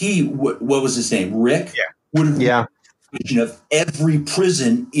what was his name? Rick? Yeah. Would have been of every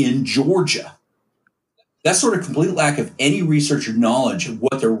prison in Georgia. That sort of complete lack of any research or knowledge of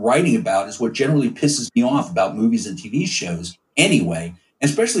what they're writing about is what generally pisses me off about movies and TV shows anyway, and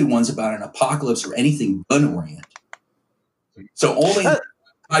especially ones about an apocalypse or anything gun-oriented. So only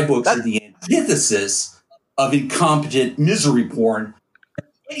my books are the antithesis of incompetent misery porn,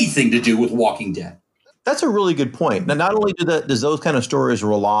 anything to do with Walking Dead. That's a really good point. Now, not only does those kind of stories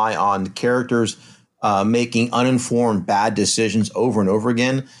rely on characters making uninformed bad decisions over and over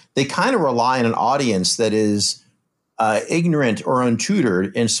again, they kind of rely on an audience that is ignorant or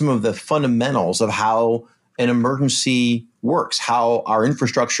untutored in some of the fundamentals of how an emergency works, how our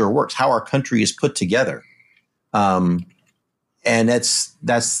infrastructure works, how our country is put together. And that's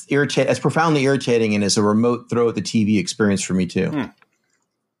irritating. That's profoundly irritating, and is a remote throw at the TV experience for me too.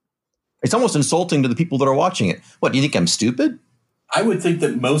 It's almost insulting to the people that are watching it. What, do you think I'm stupid? I would think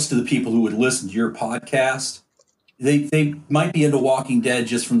that most of the people who would listen to your podcast, they might be into Walking Dead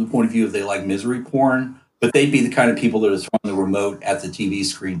just from the point of view of they like misery porn, but they'd be the kind of people that are throwing the remote at the TV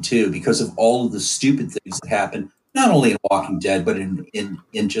screen too, because of all of the stupid things that happen, not only in Walking Dead, but in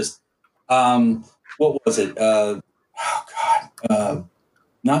just what was it?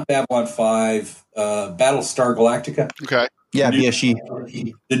 Not Babylon 5, Battlestar Galactica. Okay. Yeah,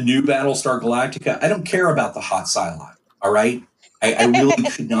 BSG. The new Battlestar Galactica. I don't care about the hot Cylon. All right. I really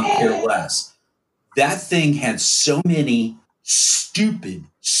could not care less. That thing had so many stupid,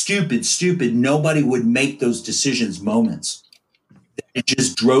 nobody would make those decisions moments. It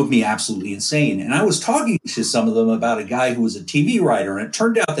just drove me absolutely insane. And I was talking to some of them about a guy who was a TV writer, and it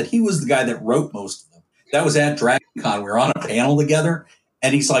turned out that he was the guy that wrote most of them. That was at DragonCon. We were on a panel together,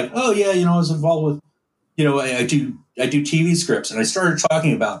 and he's like, "Oh yeah, I was involved with, I do TV scripts." And I started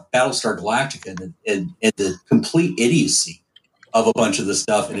talking about Battlestar Galactica and the complete idiocy of a bunch of the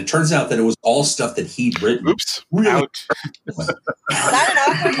stuff, and it turns out that it was all stuff that he'd written. Oops. Really? Is that an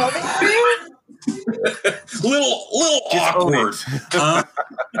awkward moment for you? little awkward.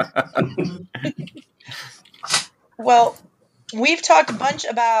 Well, we've talked a bunch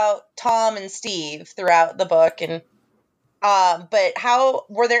about Tom and Steve throughout the book, and but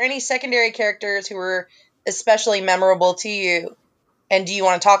were there any secondary characters who were especially memorable to you, and do you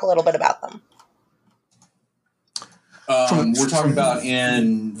want to talk a little bit about them? We're talking about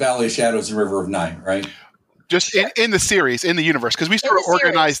in Valley of Shadows and River of Night, right? Just in the series, in the universe, because we sort of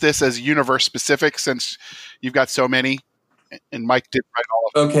organized this as universe specific since you've got so many, and Mike did write all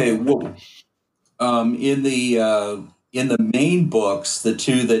of them. Okay, well, in the main books, the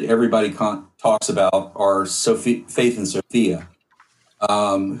two that everybody talks about are Faith and Sophia,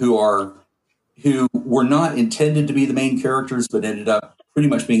 who were not intended to be the main characters, but ended up pretty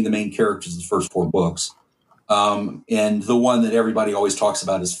much being the main characters in the first 4 books. And the one that everybody always talks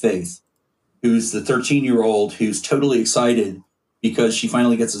about is Faith. who's the 13-year-old who's totally excited because she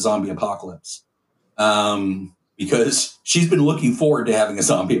finally gets a zombie apocalypse. Because she's been looking forward to having a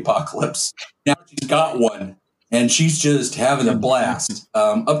zombie apocalypse. Now she's got one, and she's just having a blast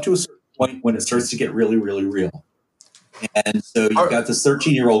up to a certain point when it starts to get really, really real. And so you've got this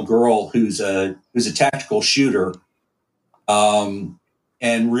 13-year-old girl who's a tactical shooter, and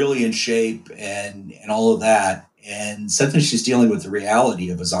really in shape and all of that. And suddenly she's dealing with the reality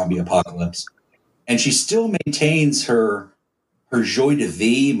of a zombie apocalypse. And she still maintains her joie de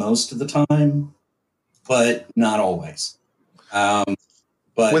vivre most of the time, but not always.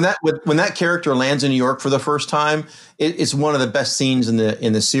 But when that character lands in New York for the first time, it's one of the best scenes in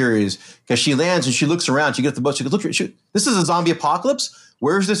the series, because she lands and she looks around. She gets the boat. She goes, "Look, this is a zombie apocalypse.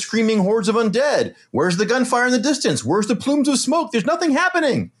 Where's the screaming hordes of undead? Where's the gunfire in the distance? Where's the plumes of smoke? There's nothing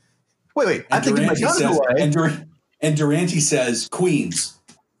happening. Wait. I think my gun away." And Durante says, "Queens."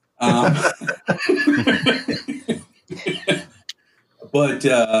 But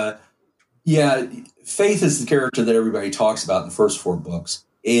yeah, Faith is the character that everybody talks about in the first 4 books.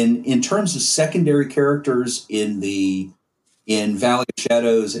 In terms of secondary characters in Valley of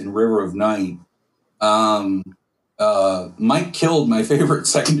Shadows and River of Night, Mike killed my favorite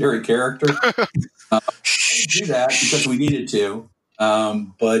secondary character. Do that because we needed to,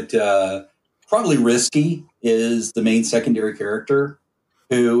 but probably Risky is the main secondary character,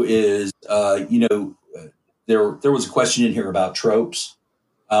 who is there was a question in here about tropes.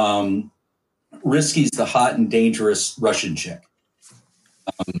 Risky's the hot and dangerous Russian chick.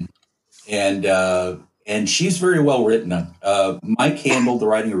 And she's very well written. Mike handled the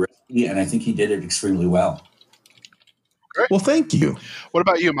writing of Risky, and I think he did it extremely well. Great. Well, thank you. What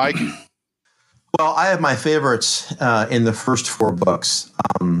about you, Mike? Well, I have my favorites in the first 4 books.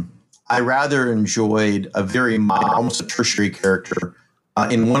 I rather enjoyed a very mild, almost a tertiary character.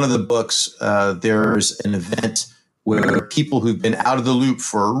 In one of the books, there's an event where people who've been out of the loop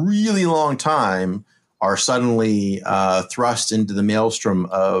for a really long time are suddenly thrust into the maelstrom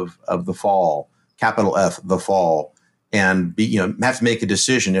of the fall, capital F, the fall, and have to make a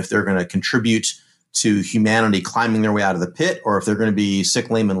decision if they're going to contribute to humanity climbing their way out of the pit, or if they're going to be sick,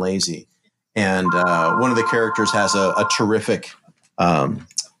 lame, and lazy. And one of the characters has a terrific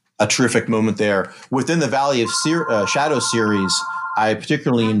moment there. Within the Valley of Shadow series, I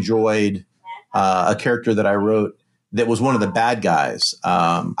particularly enjoyed a character that I wrote that was one of the bad guys.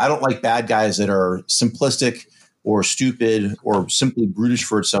 I don't like bad guys that are simplistic or stupid or simply brutish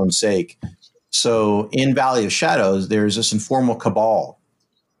for its own sake. So in Valley of Shadows, there's this informal cabal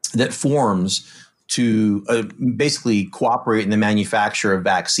that forms to basically cooperate in the manufacture of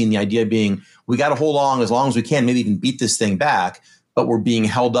vaccine. The idea being, we got to hold on as long as we can, maybe even beat this thing back, but we're being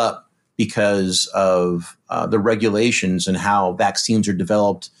held up because of the regulations and how vaccines are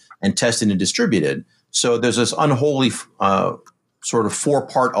developed and tested and distributed. So there's this unholy sort of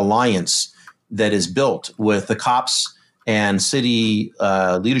 4-part alliance that is built with the cops and city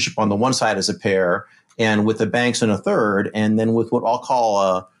leadership on the one side as a pair, and with the banks in a third, and then with what I'll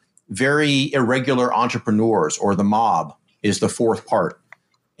call very irregular entrepreneurs, or the mob is the 4th part.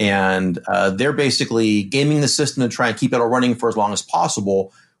 And they're basically gaming the system to try and keep it all running for as long as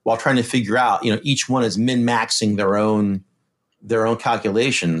possible, while trying to figure out, each one is min-maxing their own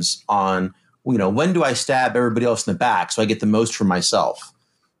calculations on, when do I stab everybody else in the back so I get the most for myself?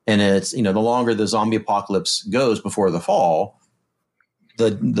 And it's, the longer the zombie apocalypse goes before the fall,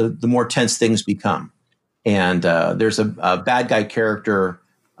 the more tense things become. And there's a bad guy character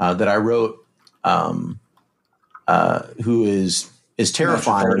that I wrote who is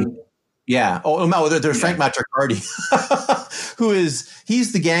terrifying. Yeah. Oh no, there's Frank Matricardi,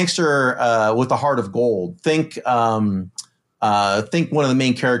 he's the gangster with the heart of gold. Think one of the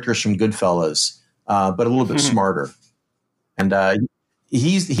main characters from Goodfellas, but a little bit smarter. And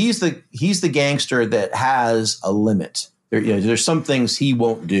he's the gangster that has a limit. There's some things he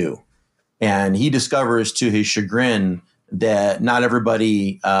won't do, and he discovers to his chagrin that not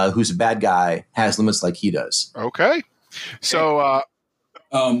everybody who's a bad guy has limits like he does. Okay. So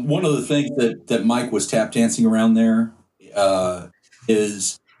one of the things that Mike was tap dancing around there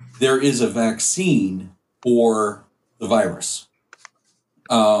is there is a vaccine for the virus.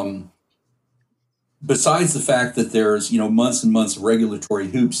 Besides the fact that there's, months and months of regulatory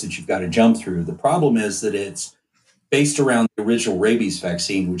hoops that you've got to jump through, the problem is that it's based around the original rabies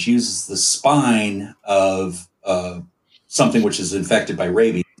vaccine, which uses the spine of something which is infected by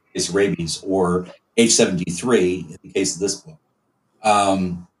rabies, or H73 in the case of this book.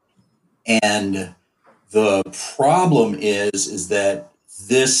 And the problem is that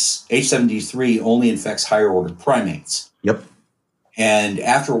this H73 only infects higher order primates. Yep. And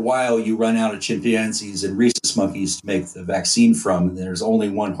after a while, you run out of chimpanzees and rhesus monkeys to make the vaccine from, and there's only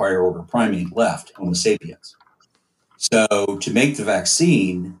one higher order primate left, Homo sapiens. So to make the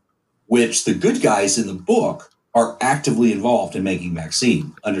vaccine, which the good guys in the book are actively involved in making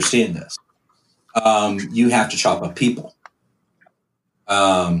vaccine, understand this, you have to chop up people.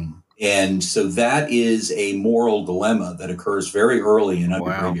 And so that is a moral dilemma that occurs very early in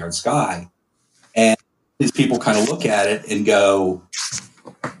Under Graveyard Sky. And these people kind of look at it and go,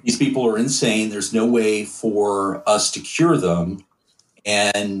 these people are insane. There's no way for us to cure them.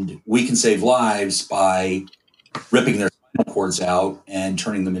 And we can save lives by ripping their spinal cords out and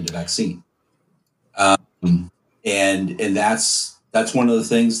turning them into vaccine. And that's one of the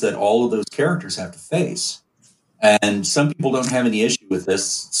things that all of those characters have to face. And some people don't have any issue with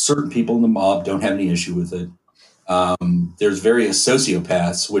this. Certain people in the mob don't have any issue with it. There's various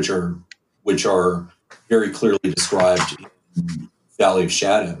sociopaths, which are very clearly described in Valley of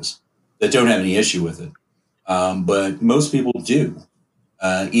Shadows, that don't have any issue with it. But most people do,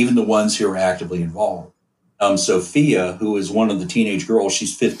 even the ones who are actively involved. Sophia, who is one of the teenage girls,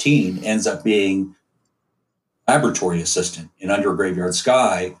 she's 15, ends up being laboratory assistant in Under a Graveyard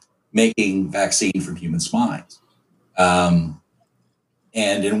Sky, making vaccine from human spines. And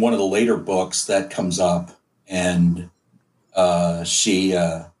in one of the later books that comes up, and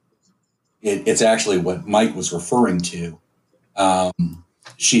it's actually what Mike was referring to.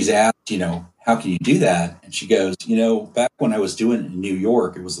 She's asked, how can you do that? And she goes, back when I was doing it in New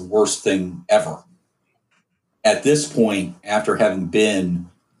York, it was the worst thing ever. At this point, after having been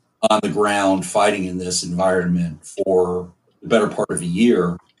on the ground fighting in this environment for the better part of a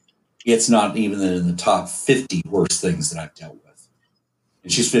year, it's not even in the top 50 worst things that I've dealt with.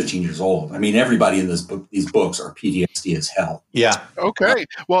 And she's 15 years old. I mean, everybody in these books are PTSD as hell. Yeah. Okay.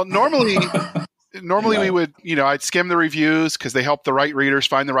 Well, normally we would, I'd skim the reviews because they help the right readers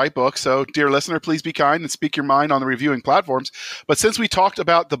find the right book. So, dear listener, please be kind and speak your mind on the reviewing platforms. But since we talked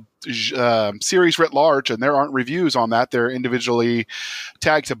about the series writ large and there aren't reviews on that, they're individually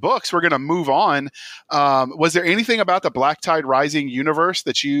tagged to books, we're going to move on. Was there anything about the Black Tide Rising universe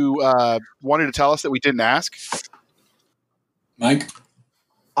that you wanted to tell us that we didn't ask? Mike?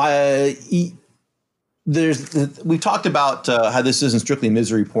 We talked about how this isn't strictly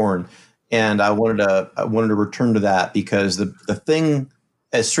misery porn. And I wanted to return to that because the thing,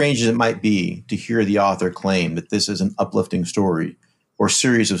 as strange as it might be to hear the author claim that this is an uplifting story or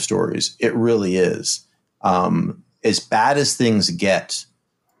series of stories, it really is. As bad as things get,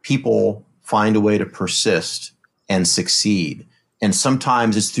 people find a way to persist and succeed. And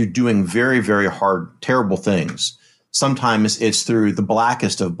sometimes it's through doing very, very hard, terrible things. Sometimes it's through the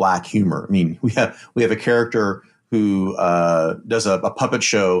blackest of black humor. I mean, we have a character who does a puppet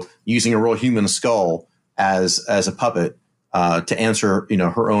show using a real human skull as a puppet to answer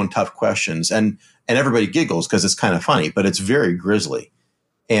her own tough questions, and everybody giggles because it's kind of funny, but it's very grisly.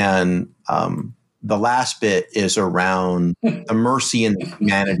 And the last bit is around the mercy and the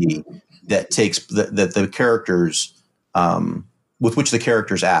humanity that takes that the characters with which the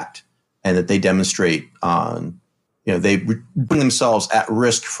characters act, and that they demonstrate on. They bring themselves at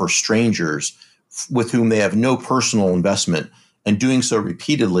risk for strangers with whom they have no personal investment, and doing so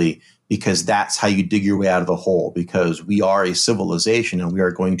repeatedly because that's how you dig your way out of the hole, because we are a civilization and we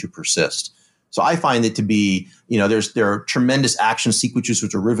are going to persist. So I find it to be, there are tremendous action sequences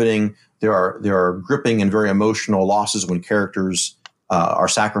which are riveting. There are gripping and very emotional losses when characters are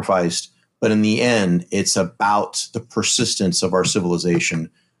sacrificed. But in the end, it's about the persistence of our civilization.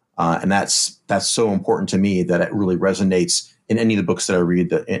 And that's so important to me that it really resonates in any of the books that I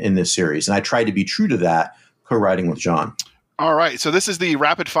read in this series. And I try to be true to that, co-writing with John. All right. So this is the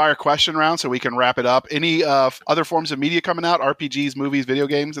rapid fire question round, so we can wrap it up. Any other forms of media coming out? RPGs, movies, video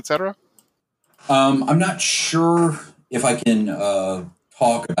games, etc.? I'm not sure if I can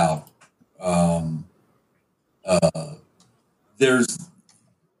talk about.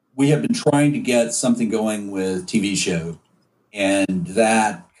 We have been trying to get something going with TV show, and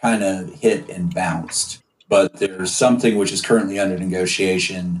that kind of hit and bounced. But there's something which is currently under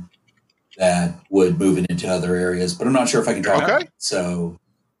negotiation that would move it into other areas. But I'm not sure if I can talk about it. So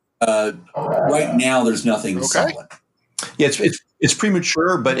right now, there's nothing solid. Yeah, it's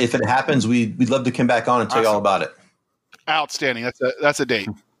premature, but if it happens, we'd love to come back on and tell you all about it. Outstanding. That's a date.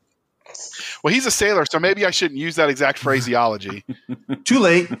 Well, he's a sailor, so maybe I shouldn't use that exact phraseology. Too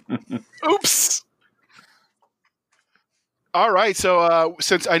late. Oops. All right. So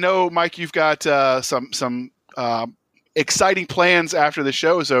since I know, Mike, you've got some exciting plans after the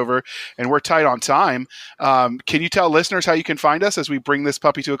show is over and we're tight on time, can you tell listeners how you can find us as we bring this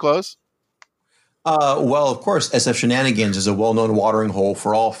puppy to a close? Well, of course, SF Shenanigans is a well-known watering hole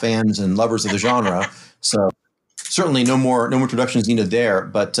for all fans and lovers of the genre. So certainly no more introductions needed there.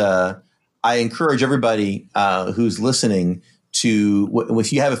 But I encourage everybody who's listening to,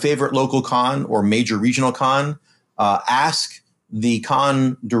 if you have a favorite local con or major regional con, ask the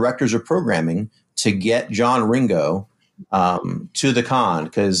con directors of programming to get John Ringo to the con,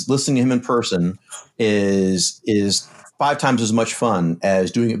 because listening to him in person is 5 times as much fun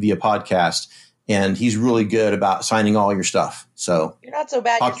as doing it via podcast. And he's really good about signing all your stuff. So you're not so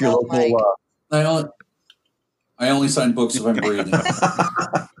bad talk to your yourself, local. Mike. I only sign books if I'm breathing.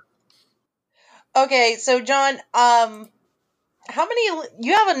 Okay, so John, how many?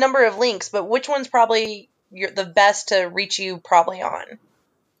 You have a number of links, but which one's probably the best to reach you probably on,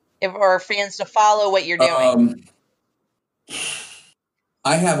 or fans to follow what you're doing?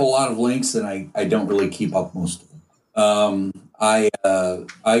 I have a lot of links, and I don't really keep up most of them. I got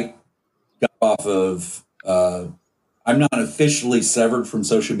off of. I'm not officially severed from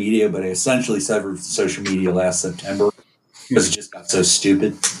social media, but I essentially severed from social media last September because it just got so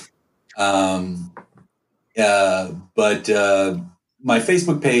stupid. But my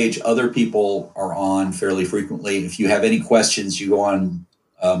Facebook page, other people are on fairly frequently. If you have any questions, you go on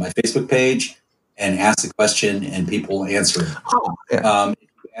my Facebook page and ask the question, and people will answer it. Oh, yeah. If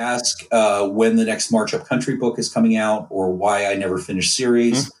you ask when the next March Up Country book is coming out or why I never finished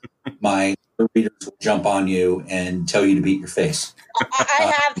series, my readers will jump on you and tell you to beat your face.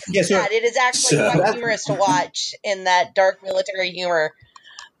 I have seen that. It is actually quite humorous to watch in that dark military humor.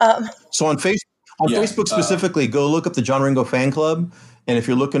 So on Facebook specifically, go look up the John Ringo Fan Club. And if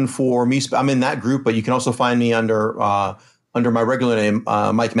you're looking for me, I'm in that group, but you can also find me under my regular name,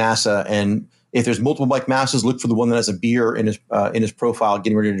 Mike Massa. And if there's multiple Mike Massas, look for the one that has a beer in his profile,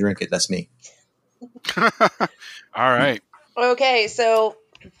 getting ready to drink it. That's me. All right. Okay, so,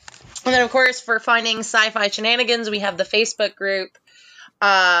 and then of course for finding Sci-Fi Shenanigans, we have the Facebook group,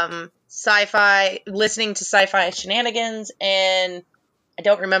 listening to Sci-Fi Shenanigans, and I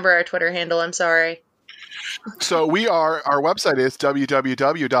don't remember our Twitter handle. I'm sorry. So our website is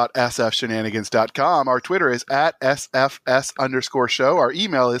www.sfshenanigans.com. Our Twitter is @SFS_show. Our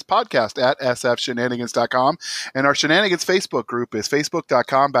email is podcast@sfshenanigans.com. And our Shenanigans Facebook group is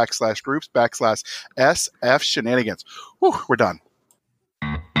facebook.com/groups/SF Shenanigans. Whew, we're done.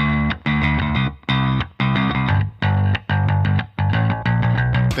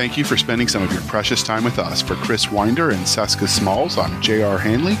 Thank you for spending some of your precious time with us. For Chris Winder and Seska Smalls, I'm J.R.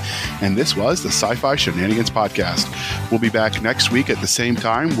 Hanley, and this was the Sci-Fi Shenanigans Podcast. We'll be back next week at the same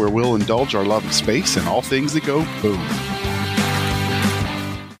time, where we'll indulge our love of space and all things that go boom.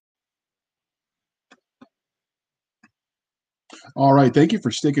 All right. Thank you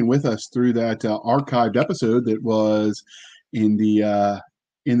for sticking with us through that archived episode that was in the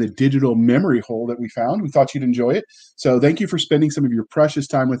digital memory hole that we found. We thought you'd enjoy it. So thank you for spending some of your precious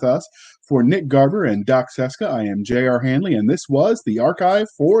time with us. For Nick Garber and Doc Seska, I am J.R. Hanley, and this was the archive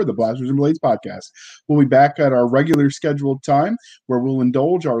for the Blasters and Blades podcast. We'll be back at our regular scheduled time, where we'll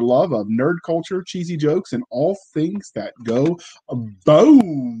indulge our love of nerd culture, cheesy jokes, and all things that go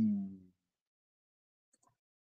boom.